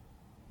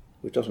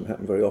 which doesn't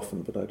happen very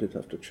often, but I did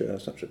have to chair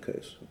such a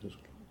case. It was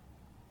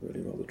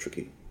really rather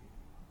tricky.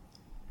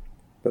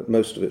 But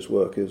most of its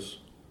work is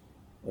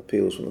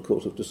appeals from the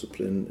Court of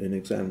Discipline in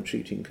exam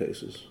cheating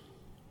cases,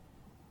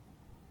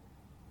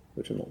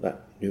 which are not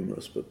that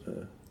numerous, but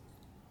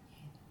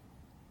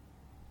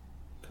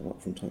come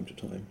up from time to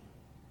time.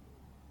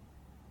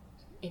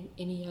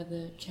 Any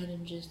other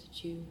challenges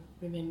that you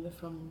remember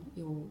from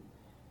your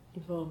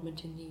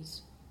involvement in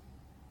these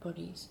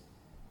bodies?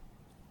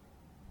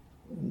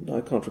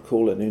 I can't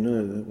recall any,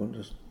 no. One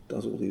just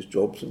does all these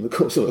jobs in the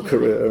course of a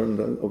career, and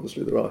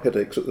obviously there are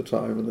headaches at the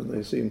time, and then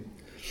they seem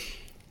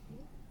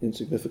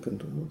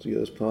insignificant as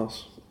years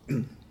pass.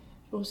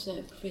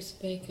 Also, Professor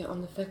Baker,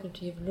 on the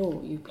Faculty of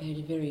Law, you played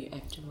a very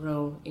active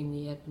role in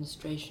the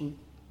administration.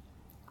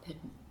 You had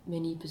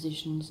many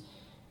positions.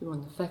 You were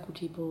on the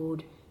faculty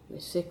board, you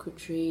were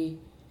secretary,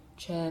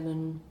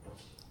 chairman,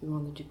 you were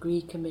on the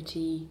degree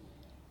committee,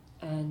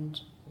 and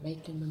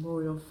Maitland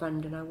Memorial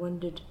Fund, and I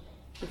wondered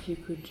if you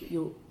could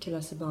tell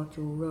us about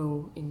your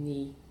role in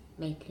the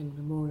Maitland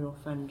Memorial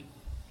Fund,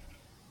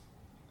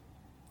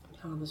 and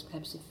how this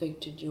perhaps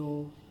affected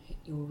your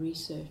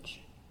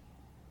research.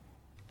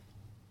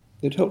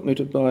 It helped me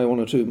to buy one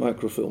or two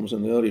microfilms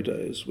in the early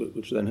days,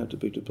 which then had to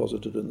be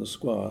deposited in the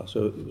Squire,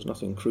 so it was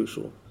nothing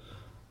crucial.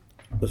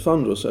 The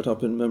fund was set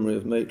up in memory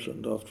of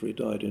Maitland after he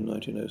died in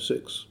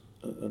 1906,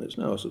 and it's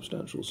now a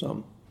substantial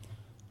sum.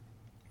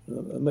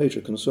 A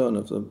major concern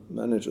of the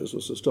managers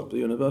was to stop the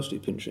university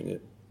pinching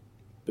it,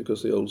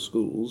 because the old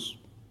schools,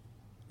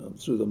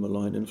 through the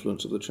malign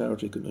influence of the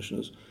charity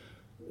commissioners,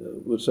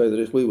 would say that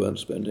if we weren't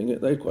spending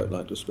it, they'd quite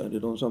like to spend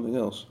it on something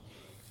else.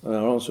 And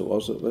our answer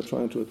was that we're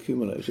trying to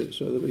accumulate it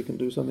so that we can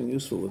do something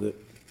useful with it.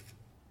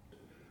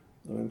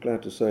 And I'm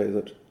glad to say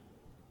that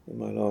in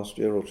my last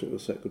year or two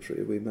as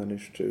secretary, we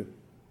managed to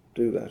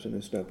do that and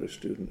establish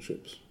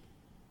studentships,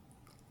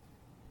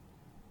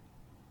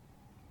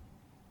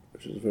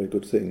 which is a very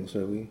good thing.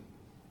 So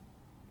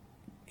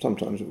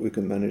sometimes we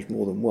can manage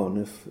more than one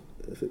if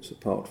it's a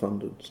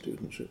part-funded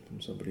studentship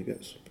and somebody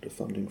gets a bit of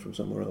funding from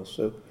somewhere else.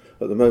 So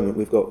at the moment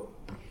we've got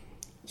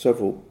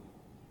several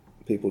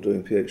people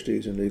doing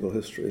PhDs in legal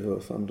history who are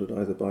funded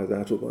either by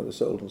that or by the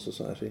Selden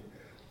Society,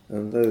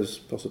 and those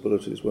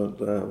possibilities weren't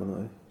there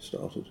when I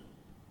started.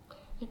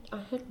 I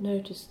had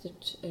noticed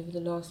that over the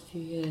last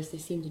few years there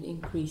seemed an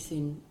increase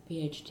in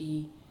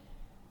PhD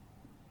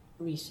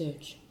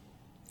research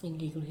in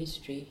legal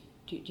history.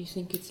 Do you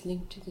think it's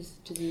linked to this?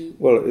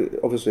 Well,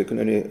 obviously it can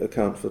only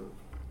account for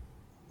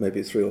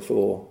maybe 3 or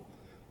 4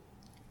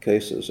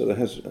 cases, so there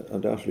has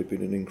undoubtedly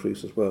been an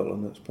increase as well,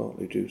 and that's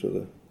partly due to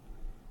the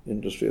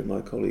industry of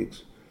my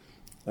colleagues.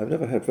 I've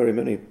never had very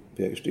many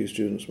PhD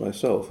students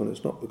myself, and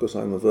it's not because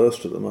I'm averse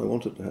to them. I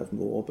wanted to have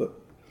more, but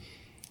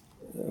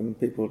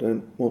people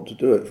don't want to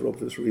do it for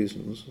obvious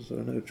reasons, as there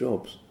are no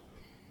jobs.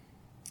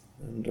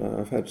 And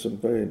I've had some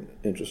very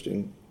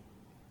interesting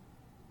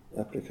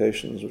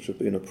applications which have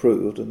been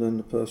approved, and then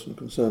the person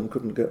concerned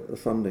couldn't get the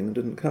funding and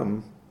didn't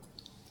come.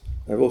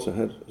 I've also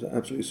had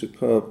absolutely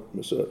superb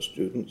research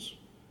students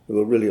who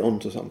were really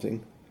onto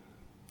something,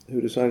 who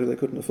decided they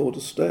couldn't afford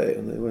to stay,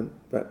 and they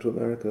went back to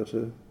America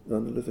to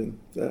earn a living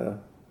there.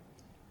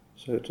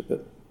 So it's a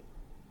bit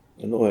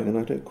annoying, and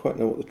I don't quite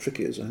know what the trick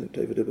is. I think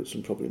David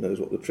Ibbotson probably knows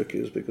what the trick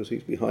is, because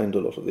he's behind a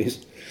lot of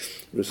these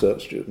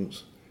research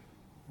students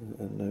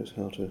and knows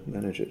how to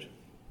manage it.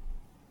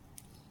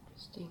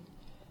 Interesting.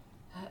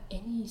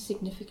 Any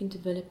significant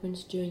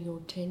developments during your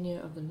tenure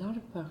of the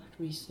Lauterpacht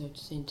Research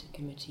Centre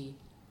Committee?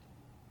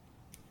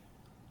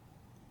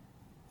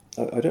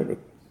 I don't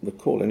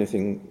recall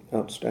anything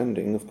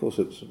outstanding. Of course,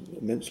 it's an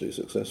immensely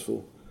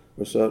successful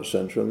research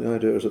centre, and the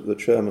idea is that the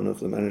chairman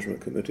of the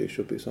management committee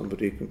should be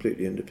somebody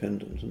completely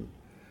independent, and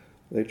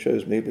they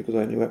chose me because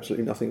I knew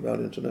absolutely nothing about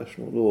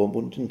international law and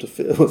wouldn't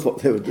interfere with what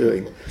they were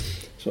doing.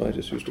 So I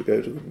just used to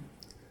go to the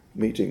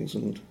meetings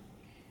and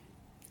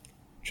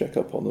check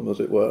up on them, as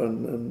it were,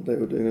 and they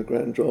were doing a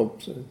grand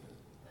job, so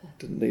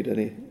didn't need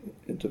any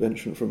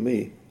intervention from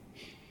me.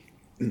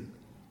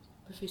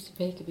 Professor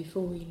Baker,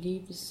 before we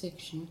leave this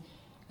section,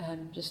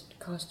 just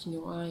casting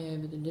your eye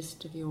over the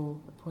list of your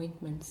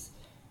appointments,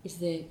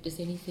 does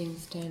anything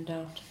stand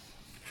out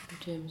in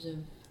terms of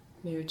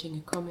meriting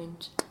a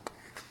comment?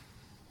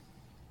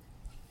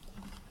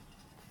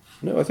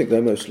 No, I think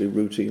they're mostly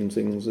routine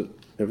things that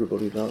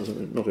everybody does. I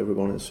mean, not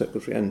everyone is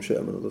secretary and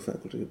chairman of the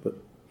faculty, but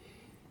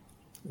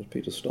as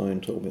Peter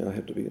Stein told me, I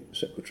had to be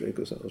secretary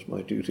because that was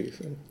my duty.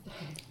 So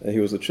he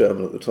was the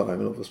chairman at the time,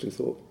 and obviously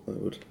thought I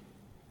would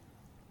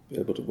be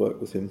able to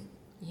work with him.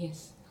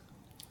 Yes.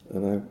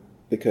 And I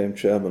became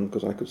chairman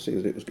because I could see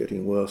that it was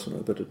getting worse, and I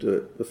better do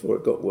it before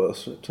it got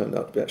worse. It turned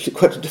out to be actually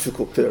quite a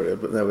difficult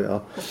period, but there we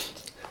are.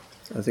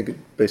 I think it's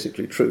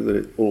basically true that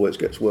it always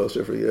gets worse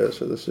every year,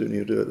 so the sooner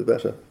you do it, the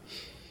better.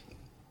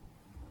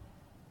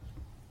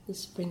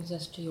 This brings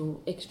us to your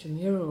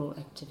extramural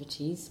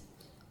activities,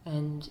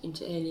 and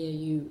inter alia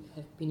you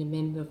have been a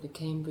member of the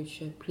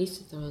Cambridgeshire Police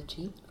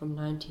Authority from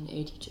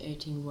 1980 to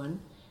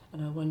 1801,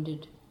 and I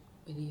wondered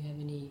whether you have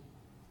any...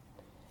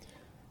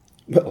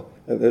 Well,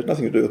 there's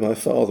nothing to do with my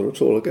father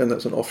at all. Again,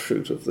 that's an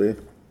offshoot of the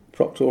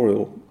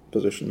proctorial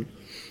position,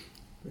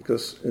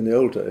 because in the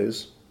old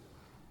days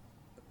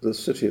the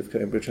city of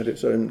Cambridge had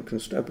its own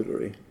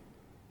constabulary,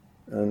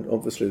 and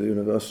obviously the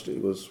university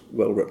was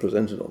well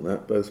represented on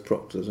that. Both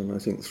proctors and I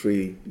think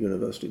 3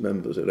 university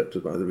members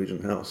elected by the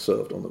Regent House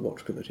served on the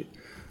watch committee.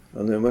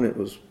 And then when it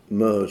was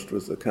merged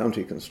with the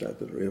county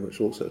constabulary, which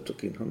also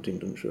took in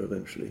Huntingdonshire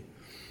eventually,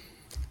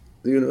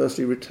 the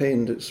university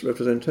retained its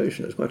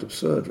representation. It's quite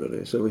absurd,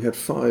 really. So we had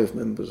 5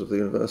 members of the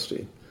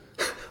university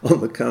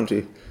on the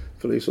county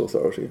police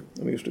authority,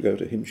 and we used to go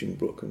to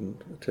Hinchingbrook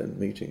and attend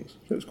meetings.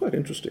 So it was quite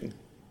interesting.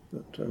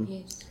 But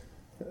Yes.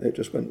 it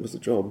just went with the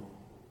job.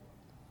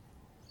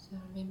 So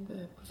I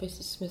remember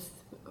Professor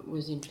Smith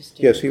was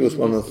interested. Yes, he was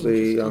one of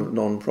the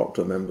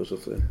non-proctor members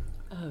of the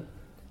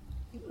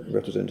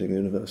representing the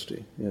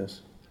university,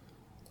 yes.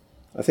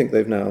 I think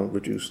they've now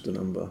reduced the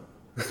number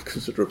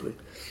considerably.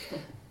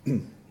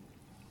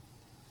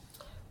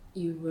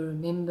 You were a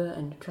member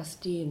and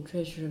trustee and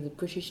treasurer of the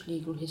British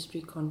Legal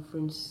History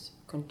Conference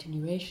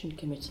Continuation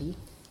Committee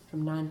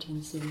from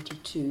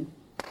 1972.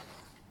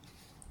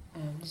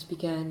 And this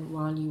began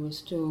while you were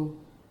still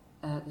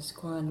the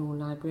Squire Law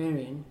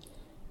Librarian.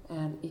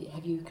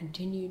 Have you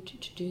continued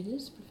to do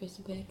this,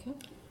 Professor Baker?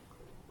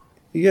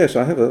 Yes,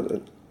 I have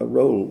a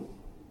role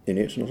in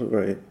it, not a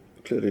very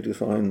clearly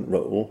defined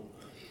role,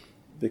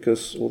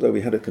 because although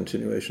we had a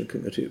continuation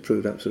committee, it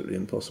proved absolutely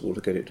impossible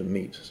to get it to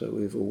meet, so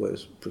we've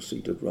always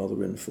proceeded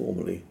rather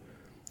informally,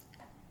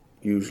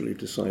 usually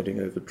deciding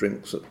over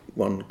drinks at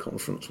one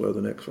conference where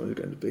the next one is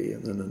going to be,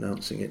 and then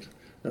announcing it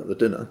at the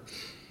dinner,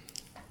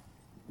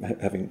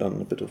 having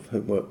done a bit of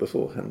homework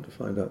beforehand to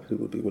find out who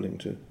would be willing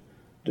to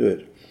do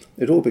it.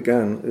 It all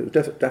began,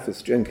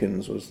 Daffys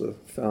Jenkins was the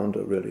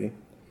founder really,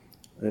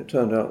 and it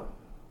turned out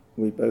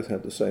we both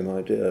had the same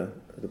idea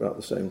at about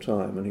the same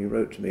time, and he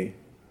wrote to me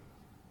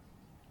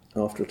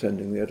after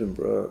attending the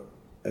Edinburgh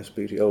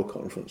SPTL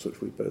conference,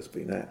 which we'd both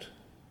been at,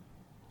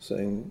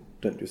 saying,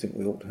 don't you think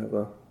we ought to have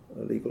a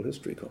legal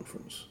history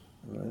conference?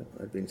 And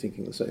I'd been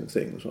thinking the same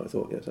thing, so I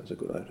thought, yes, that's a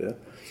good idea.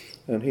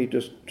 And he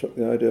just took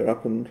the idea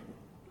up and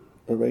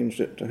arranged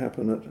it to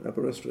happen at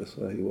Aberystwyth,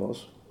 where he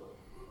was.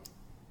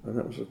 And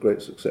that was a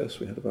great success.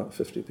 We had about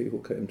 50 people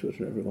came to it,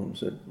 and everyone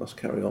said, must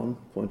carry on,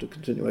 appoint a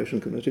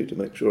continuation committee to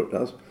make sure it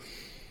does.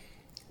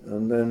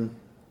 And then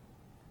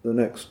the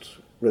next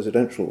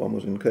residential one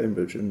was in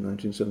Cambridge in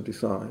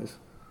 1975.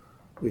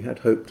 We had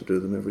hoped to do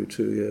them every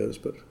 2 years,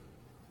 but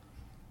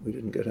we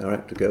didn't get our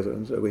act together,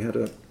 and so we had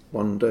a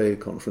one-day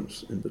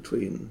conference in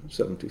between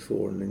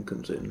 74 and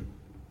Lincoln's Inn.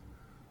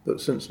 But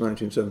since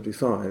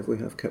 1975, we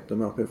have kept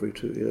them up every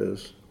 2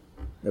 years,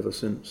 ever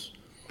since.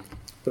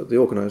 But the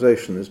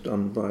organisation is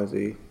done by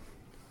the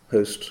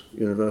host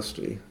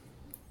university,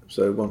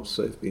 so once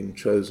they've been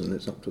chosen,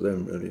 it's up to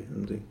them really,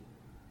 and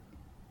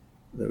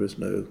there is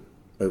no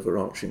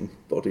overarching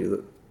body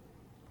that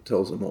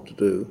tells them what to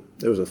do.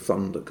 There is a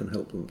fund that can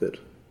help them a bit,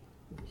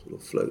 sort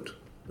of float,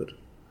 but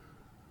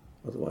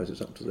otherwise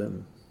it's up to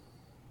them.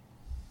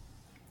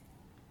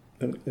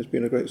 And it's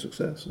been a great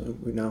success.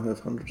 We now have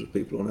hundreds of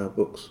people on our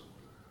books.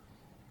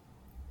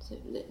 So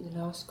the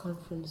last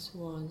conference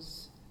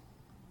was...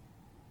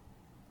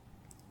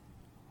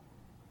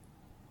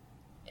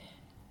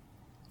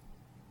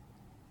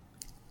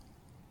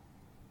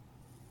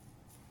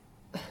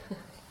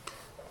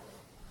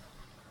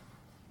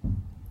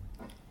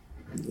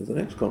 The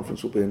next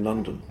conference will be in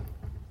London.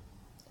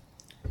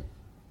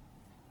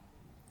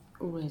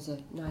 Always a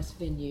nice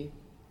venue.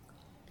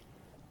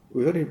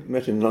 We've only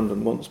met in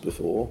London once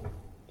before,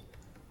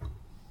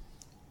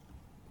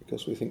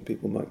 because we think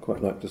people might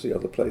quite like to see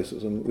other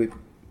places, and we've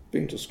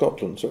been to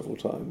Scotland several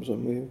times,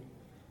 and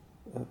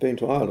we've been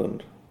to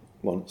Ireland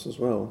once as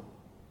well.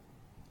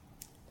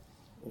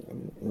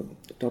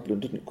 Dublin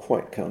didn't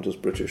quite count as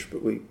British,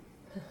 but we,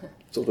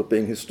 sort of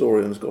being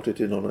historians, got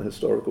it in on a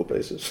historical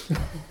basis.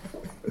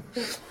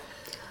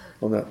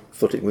 On that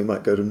footing we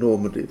might go to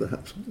Normandy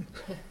perhaps.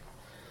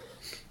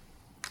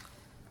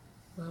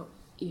 Well,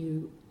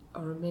 you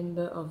are a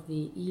member of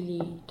the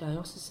Ely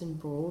Diocesan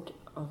Board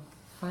of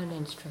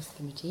Finance Trust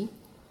Committee.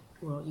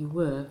 Well, you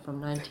were from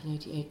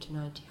 1988 to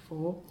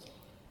 94.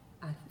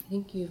 I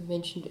think you've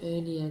mentioned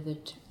earlier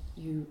that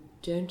you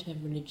don't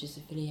have religious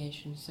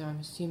affiliation, so I'm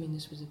assuming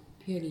this was a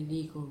purely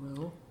legal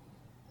role.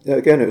 Yeah,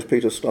 again, it was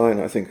Peter Stein,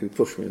 I think, who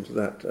pushed me into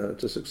that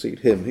to succeed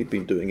him. He'd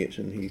been doing it,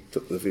 and he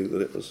took the view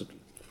that it was a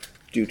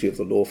duty of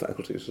the law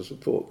faculties to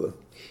support the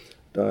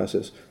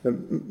diocese.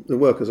 The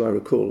work, as I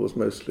recall, was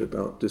mostly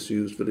about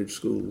disused village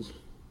schools.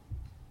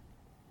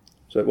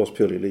 So it was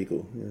purely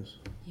legal, yes.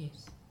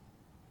 Yes.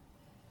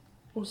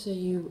 Also,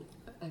 you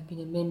have been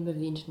a member of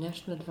the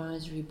International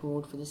Advisory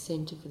Board for the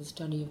Centre for the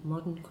Study of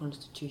Modern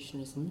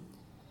Constitutionalism,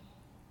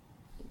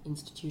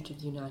 Institute of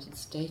the United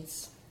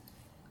States,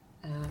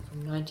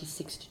 from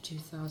 1996 to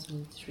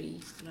 2003.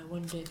 And I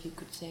wonder if you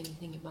could say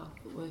anything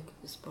about the work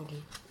of this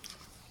body.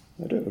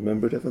 I don't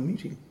remember it ever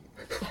meeting.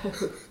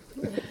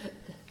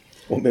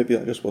 Or maybe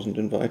I just wasn't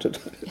invited.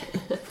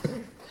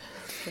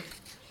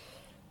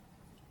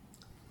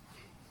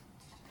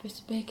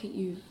 Professor Baker,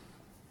 you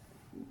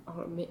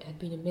have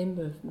been a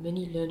member of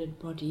many learned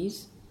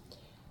bodies,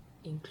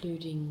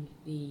 including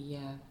the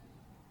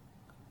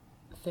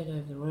Fellow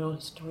of the Royal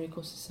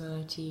Historical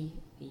Society,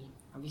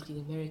 obviously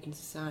the American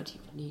Society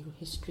for Legal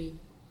History,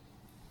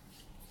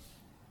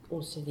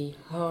 also the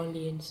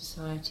Harleian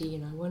Society,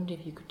 and I wonder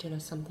if you could tell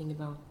us something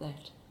about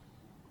that.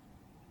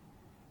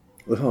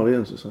 The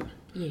Harleian Society?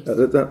 Yes.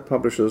 That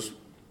publishes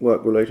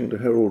work relating to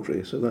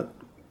heraldry, so that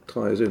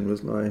ties in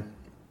with my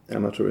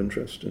amateur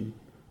interest in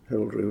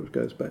heraldry, which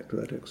goes back to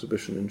that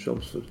exhibition in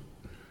Chelmsford,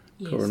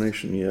 yes.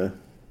 Coronation year.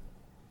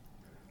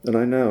 And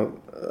I now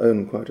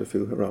own quite a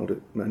few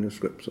heraldic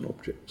manuscripts and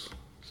objects,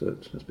 so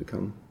it has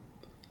become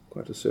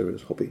quite a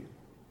serious hobby.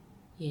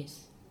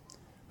 Yes.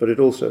 But it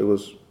also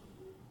was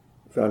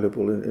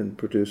valuable in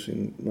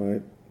producing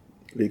my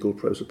legal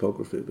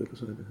prosopography,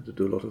 because I had to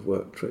do a lot of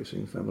work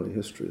tracing family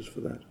histories for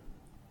that.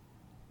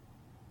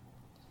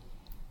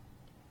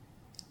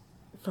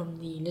 From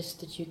the list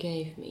that you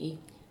gave me,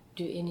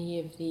 do any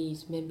of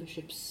these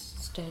memberships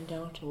stand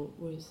out or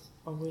worth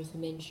a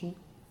mention?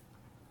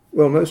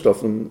 Well, most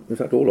of them, in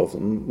fact all of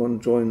them, one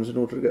joins in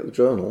order to get the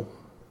journal.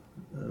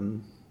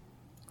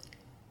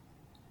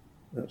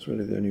 That's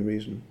really the only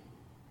reason.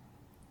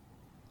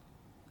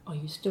 Are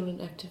you still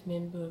an active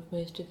member of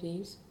most of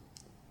these?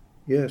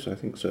 Yes, I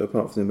think so,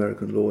 apart from the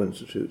American Law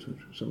Institute,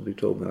 which somebody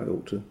told me I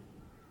ought to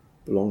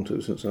belong to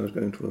since I was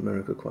going to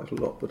America quite a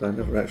lot, but I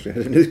never actually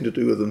had anything to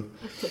do with them.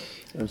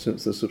 And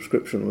since the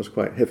subscription was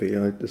quite heavy,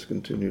 I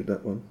discontinued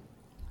that one.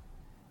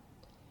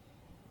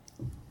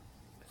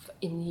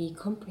 In the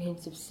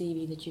comprehensive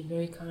CV that you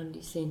very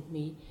kindly sent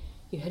me,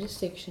 you had a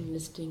section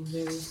listing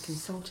various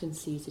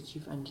consultancies that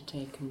you've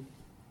undertaken.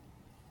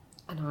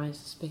 and I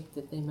suspect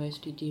that they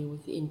mostly deal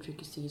with the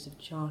intricacies of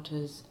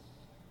charters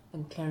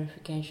and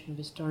clarification of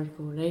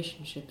historical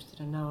relationships that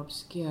are now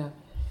obscure.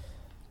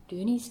 Do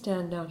any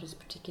stand out as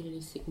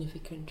particularly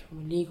significant from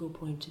a legal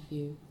point of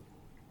view?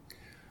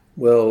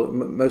 Well,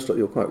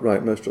 you're quite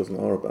right, most of them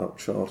are about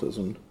charters,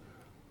 and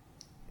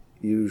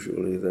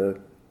usually they're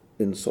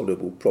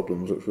insoluble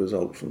problems which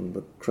result from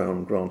the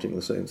Crown granting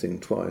the same thing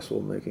twice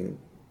or making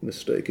a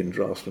mistake in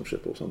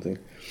draftsmanship or something.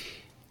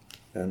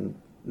 And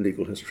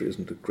legal history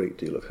isn't a great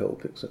deal of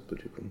help, except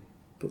that you can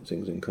put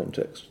things in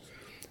context.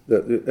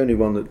 The only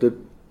one that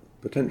did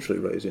potentially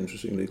raise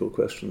interesting legal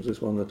questions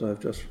is one that I've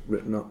just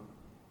written up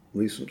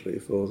recently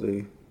for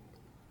the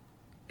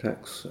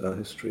tax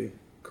history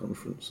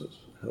conference that's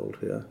held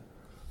here,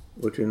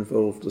 which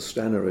involved the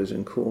stannaries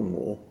in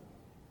Cornwall.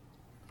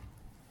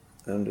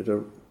 And it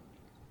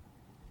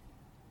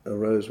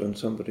arose when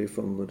somebody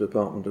from the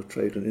Department of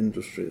Trade and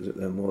Industry, as it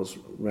then was,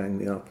 rang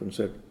me up and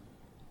said,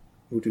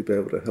 would you be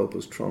able to help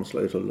us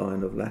translate a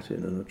line of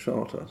Latin in a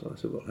charter? So I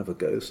said, well, have a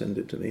go, send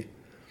it to me.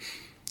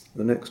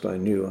 The next I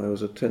knew, I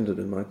was attended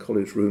in my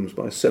college rooms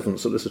by 7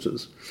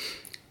 solicitors,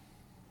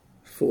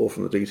 4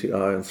 from the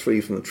DTI and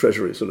 3 from the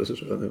Treasury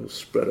solicitor, and they were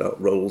spread out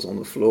rolls on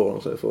the floor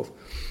and so forth,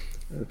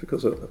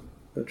 because a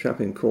chap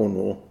in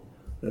Cornwall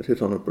had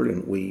hit on a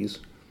brilliant wheeze.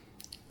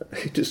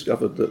 He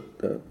discovered that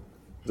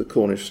the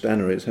Cornish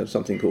stannaries had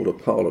something called a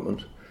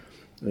parliament,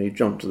 and he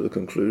jumped to the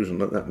conclusion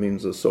that that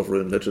means a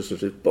sovereign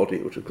legislative body,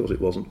 which of course it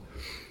wasn't.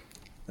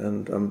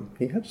 And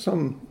he had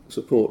some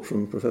support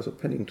from Professor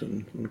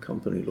Pennington in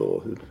company law,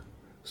 who'd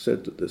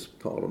said that this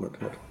parliament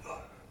had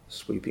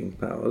sweeping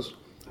powers.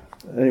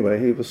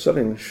 Anyway, he was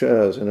selling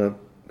shares in a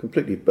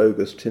completely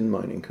bogus tin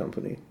mining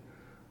company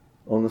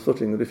on the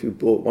footing that if you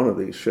bought one of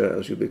these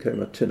shares, you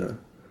became a tinner,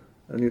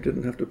 and you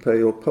didn't have to pay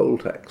your poll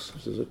tax.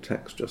 This is a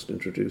tax just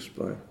introduced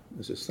by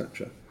Mrs.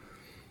 Thatcher,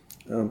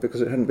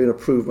 because it hadn't been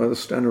approved by the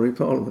Stannary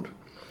Parliament.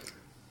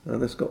 And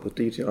this got the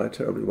DTI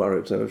terribly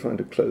worried, so they were trying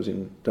to close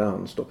him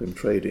down, stop him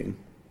trading.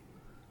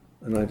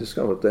 And I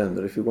discovered then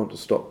that if you want to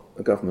stop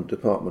a government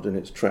department in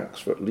its tracks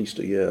for at least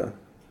a year,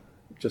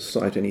 just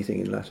cite anything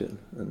in Latin,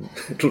 and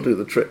it'll do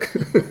the trick.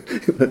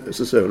 You won't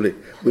necessarily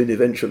win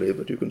eventually,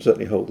 but you can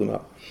certainly hold them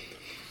up.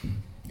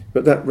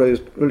 But that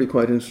raised really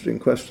quite interesting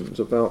questions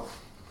about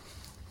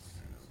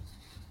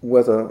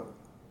whether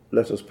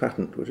letters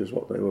patent, which is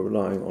what they were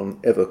relying on,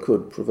 ever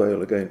could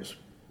prevail against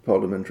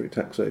parliamentary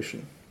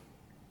taxation.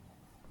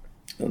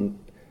 And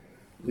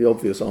the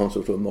obvious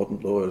answer to a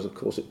modern lawyer is, of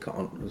course, it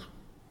can't, because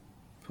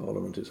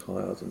Parliament is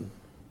higher than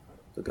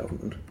the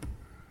government.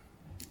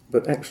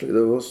 But actually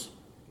there was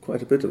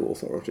quite a bit of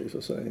authority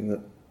for saying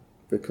that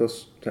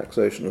because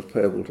taxation was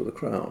payable to the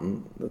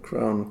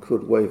Crown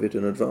could waive it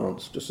in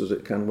advance, just as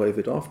it can waive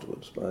it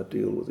afterwards by a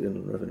deal with the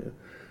Inland Revenue.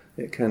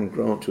 It can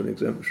grant you an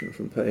exemption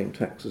from paying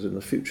taxes in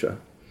the future.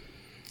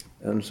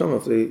 And some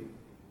of the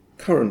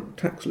current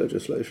tax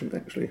legislation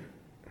actually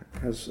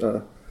has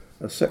a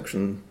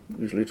section,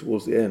 usually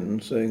towards the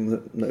end, saying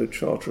that no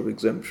charter of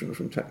exemption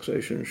from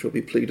taxation shall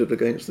be pleaded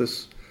against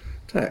this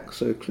tax.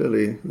 So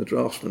clearly the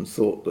draftsman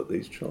thought that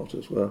these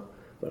charters were...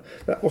 But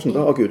that wasn't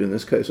argued in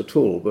this case at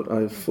all, but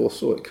I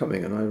foresaw it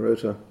coming, and I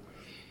wrote a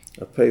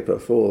paper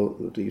for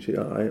the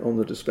DTI on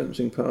the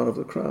dispensing power of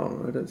the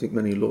Crown. I don't think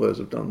many lawyers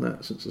have done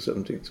that since the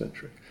 17th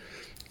century.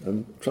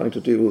 And trying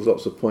to deal with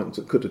lots of points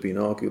that could have been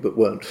argued but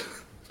weren't.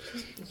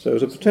 So it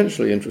was a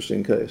potentially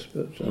interesting case,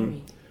 but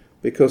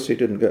because he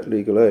didn't get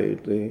legal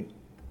aid, the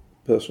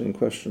person in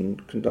question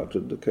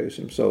conducted the case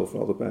himself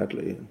rather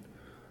badly,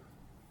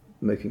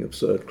 making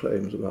absurd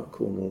claims about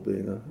Cornwall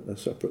being a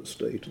separate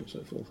state and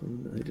so forth,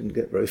 and he didn't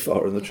get very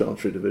far in the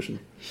Chancery Division.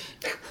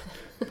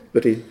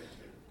 But he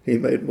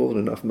made more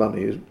than enough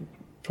money. He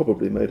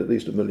probably made at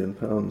least £1 million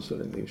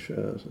selling these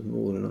shares, and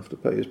more than enough to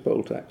pay his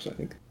poll tax, I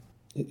think.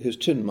 His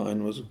tin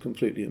mine was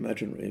completely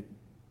imaginary,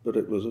 but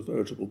it was a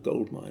veritable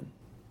gold mine.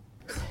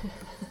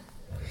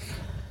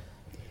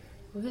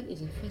 Well, that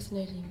is a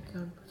fascinating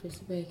account,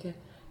 Professor Baker.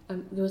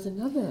 There was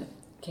another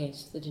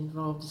case that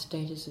involved the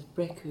status of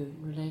Breccu in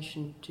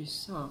relation to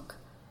Sark,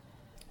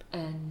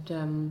 and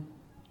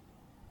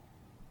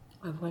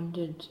I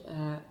wondered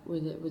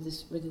whether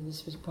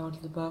this was part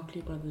of the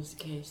Berkeley Brothers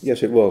case.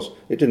 Yes, it was.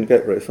 It didn't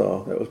get very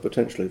far. That was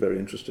potentially very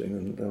interesting,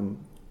 and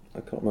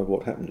I can't remember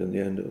what happened in the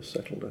end. It was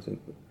settled, I think.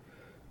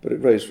 But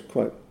it raised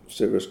quite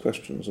serious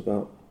questions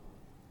about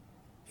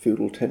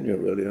feudal tenure,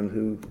 really, and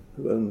who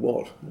owned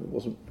what. It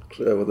wasn't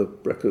clear whether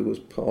Breccu was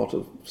part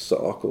of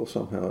Sark or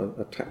somehow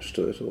attached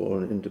to it, or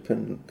an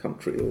independent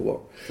country, or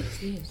what.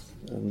 Yes.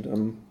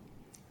 And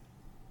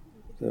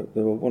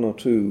there were 1 or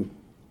 2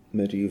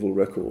 medieval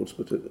records,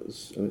 but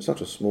it's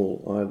such a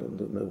small island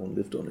that no one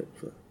lived on it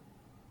for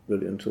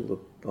really until the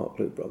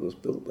Berkeley Brothers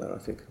built there, I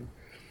think.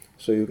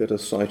 So you get a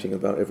sighting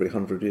about every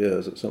 100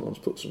 years that someone's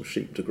put some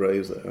sheep to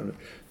graze there, and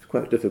it's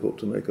quite difficult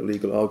to make a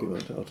legal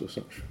argument out of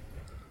such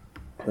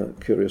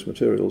curious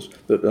materials.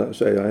 But like I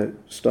say, I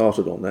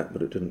started on that,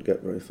 but it didn't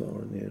get very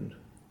far in the end.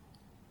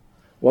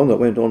 One that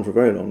went on for a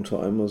very long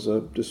time was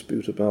a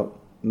dispute about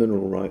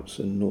mineral rights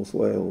in North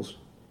Wales.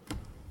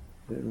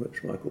 in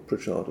which Michael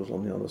Pritchard was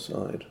on the other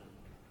side.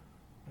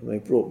 And they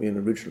brought me in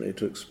originally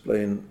to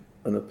explain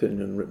an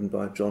opinion written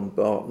by John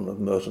Barton of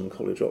Merton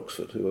College,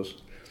 Oxford, who was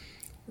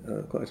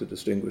quite a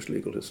distinguished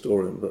legal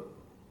historian, but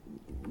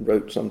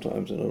wrote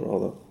sometimes in a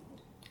rather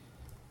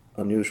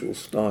unusual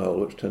style,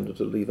 which tended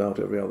to leave out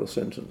every other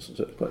sentence, and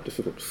so it's quite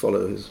difficult to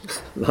follow his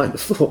line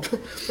of thought.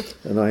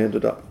 And I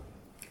ended up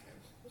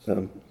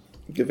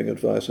giving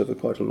advice over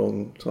quite a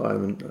long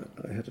time, and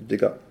I had to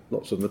dig up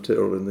lots of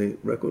material in the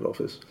record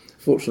office.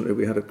 Fortunately,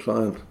 we had a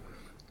client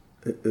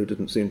who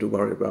didn't seem to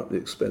worry about the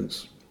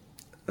expense,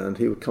 and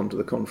he would come to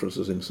the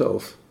conferences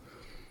himself,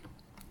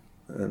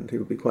 and he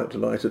would be quite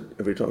delighted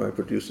every time I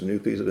produced a new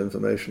piece of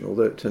information,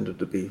 although it tended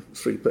to be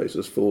 3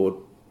 paces forward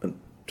and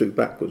 2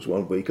 backwards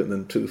one week, and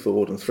then 2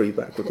 forward and 3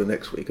 backward the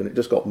next week, and it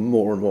just got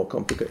more and more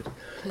complicated.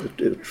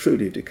 It was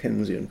truly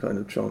Dickensian kind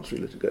of chancery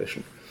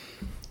litigation.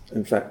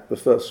 In fact, the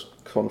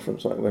first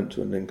conference I went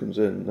to in Lincoln's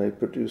Inn, they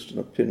produced an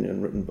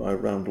opinion written by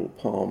Randall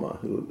Palmer,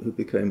 who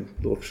became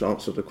Lord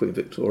Chancellor to Queen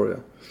Victoria,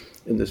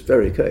 in this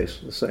very case,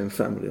 the same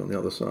family on the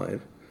other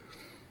side,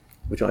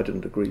 which I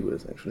didn't agree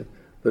with, actually.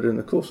 But in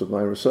the course of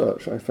my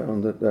research, I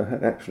found that there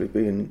had actually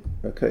been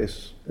a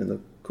case in the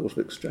Court of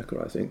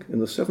Exchequer, I think, in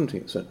the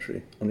 17th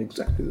century, on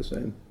exactly the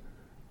same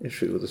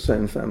issue with the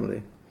same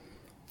family.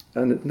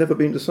 And it had never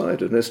been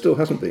decided, and it still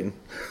hasn't been.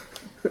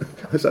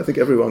 As I think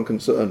everyone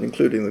concerned,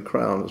 including the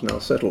Crown, has now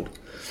settled.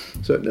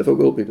 So it never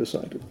will be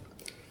decided.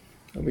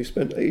 And we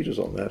spent ages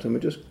on that, and we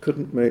just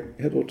couldn't make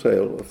head or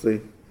tail of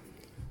the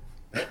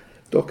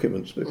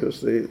documents because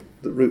the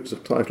roots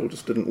of title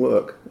just didn't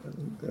work.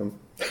 And,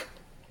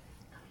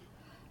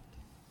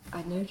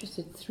 I noticed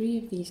that 3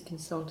 of these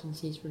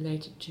consultancies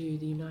related to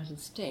the United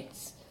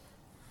States.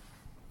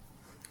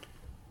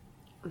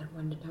 And I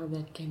wondered how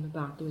that came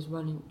about. There was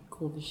one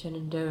called the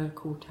Shenandoah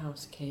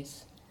Courthouse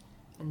case,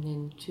 and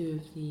then 2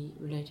 of the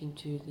relating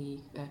to the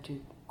to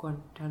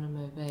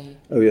Guantanamo Bay.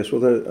 Oh yes,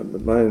 well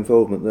my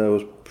involvement there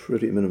was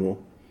pretty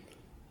minimal.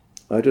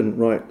 I didn't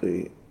write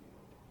the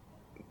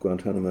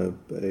Guantanamo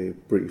Bay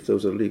brief. There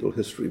was a legal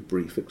history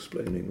brief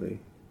explaining the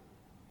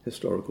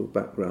historical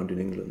background in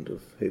England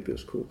of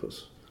habeas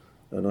corpus,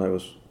 and I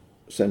was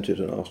sent it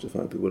and asked if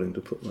I'd be willing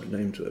to put my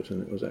name to it,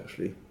 and it was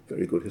actually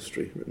very good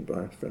history written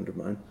by a friend of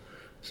mine,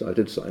 so I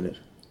did sign it.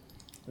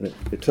 And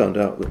it turned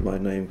out that my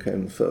name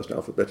came first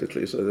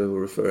alphabetically, so they were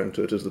referring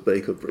to it as the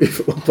Baker Brief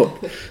at one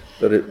point.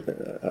 But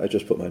I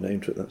just put my name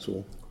to it, that's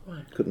all.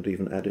 Right. Couldn't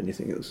even add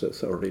anything, it was so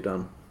thoroughly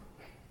done.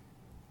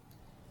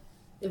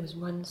 There was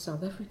one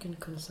South African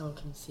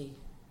consultancy.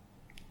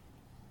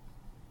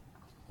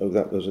 Oh,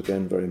 that was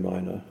again very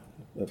minor,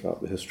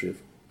 about the history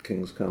of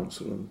King's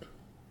Counsel and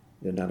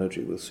the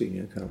analogy with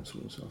senior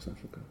counsel in South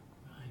Africa.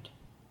 Right.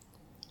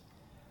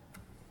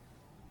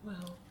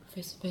 Well,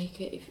 Professor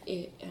Baker,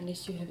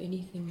 unless you have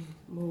anything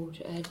more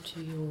to add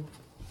to your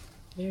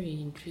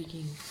very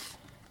intriguing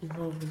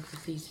involvement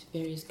with these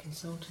various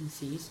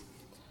consultancies,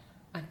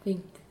 I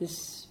think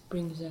this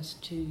brings us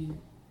to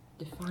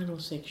the final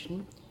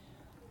section,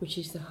 which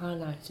is the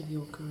highlights of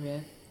your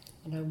career.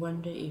 And I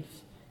wonder if,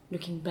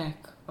 looking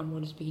back on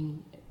what has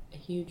been a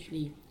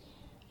hugely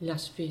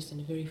illustrious and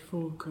a very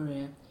full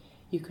career,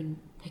 you can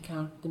pick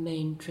out the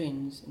main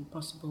trends and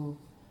possible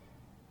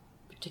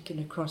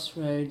particular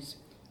crossroads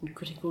and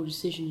critical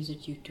decisions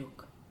that you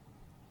took.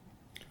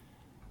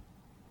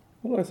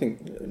 Well, I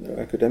think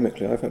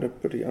academically I've had a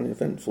pretty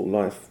uneventful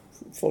life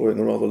following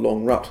a rather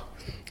long rut.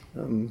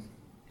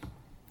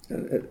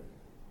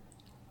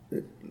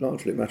 It's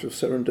largely a matter of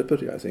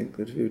serendipity, I think,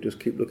 that if you just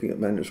keep looking at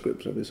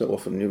manuscripts, every so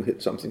often you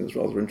hit something that's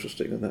rather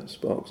interesting and that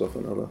sparks off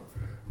another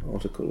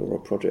article or a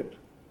project.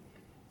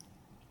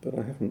 But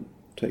I haven't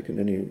taken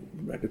any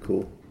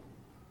radical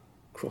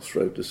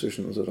crossroad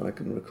decisions that I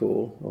can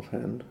recall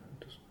offhand.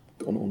 Just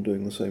gone on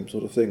doing the same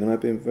sort of thing, and I've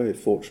been very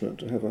fortunate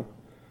to have a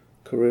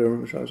career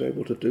in which I was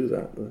able to do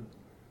that, with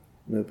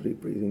nobody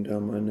breathing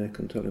down my neck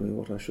and telling me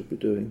what I should be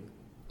doing.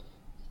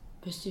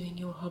 Pursuing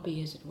your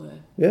hobby, as it were.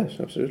 Yes,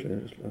 absolutely.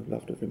 I've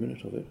loved every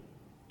minute of it.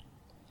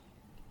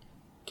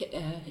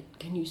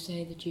 Can you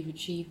say that you've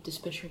achieved the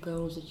special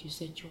goals that you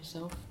set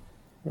yourself?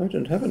 I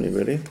don't have any,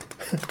 really.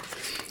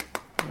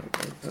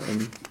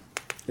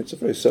 It's a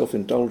very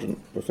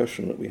self-indulgent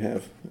profession that we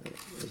have,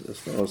 as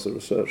far as the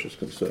research is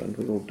concerned.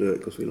 We all do it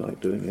because we like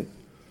doing it.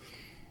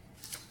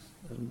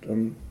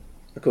 And,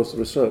 of course, the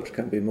research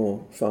can be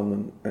more fun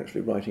than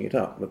actually writing it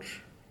up,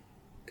 which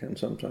can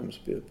sometimes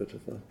be a bit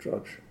of a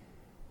drudge.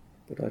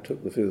 But I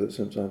took the view that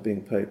since I'm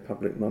being paid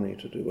public money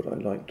to do what I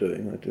like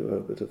doing, I do owe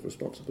a bit of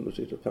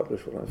responsibility to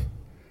publish what I've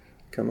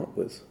come up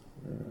with.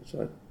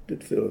 So I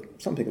did feel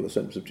something of a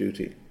sense of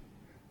duty,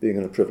 being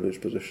in a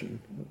privileged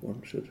position, that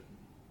one should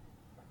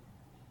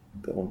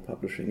go on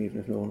publishing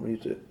even if no one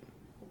reads it.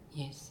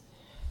 Yes.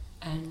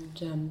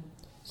 And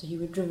so you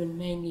were driven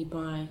mainly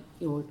by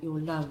your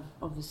love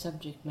of the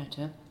subject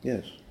matter.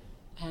 Yes.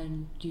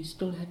 And do you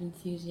still have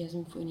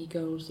enthusiasm for any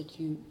goals that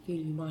you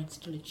feel you might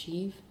still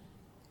achieve?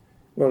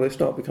 Well, they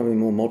start becoming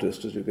more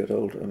modest as you get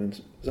older. I mean,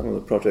 some of the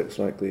projects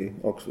like the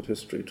Oxford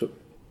History took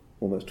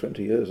almost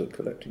 20 years of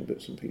collecting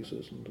bits and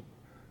pieces, and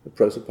The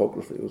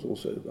prosopography was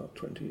also about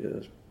 20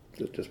 years,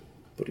 just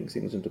putting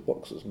things into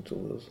boxes until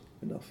there was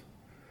enough.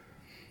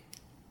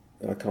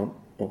 I can't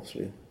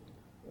obviously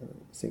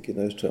think in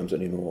those terms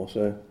anymore,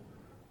 so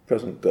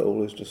present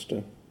goal is just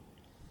to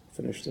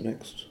finish the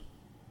next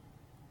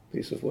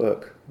piece of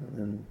work and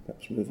then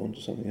perhaps move on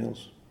to something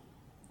else.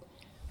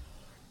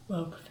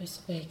 Well,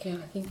 Professor Baker,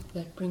 I think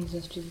that brings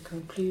us to the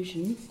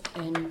conclusion,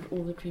 and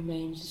all that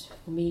remains is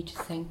for me to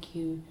thank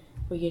you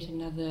for yet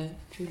another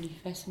truly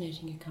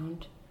fascinating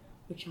account,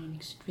 which I'm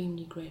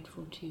extremely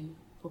grateful to you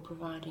for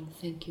providing.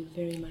 Thank you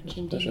very much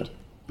indeed. Pleasure.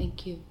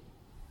 Thank you.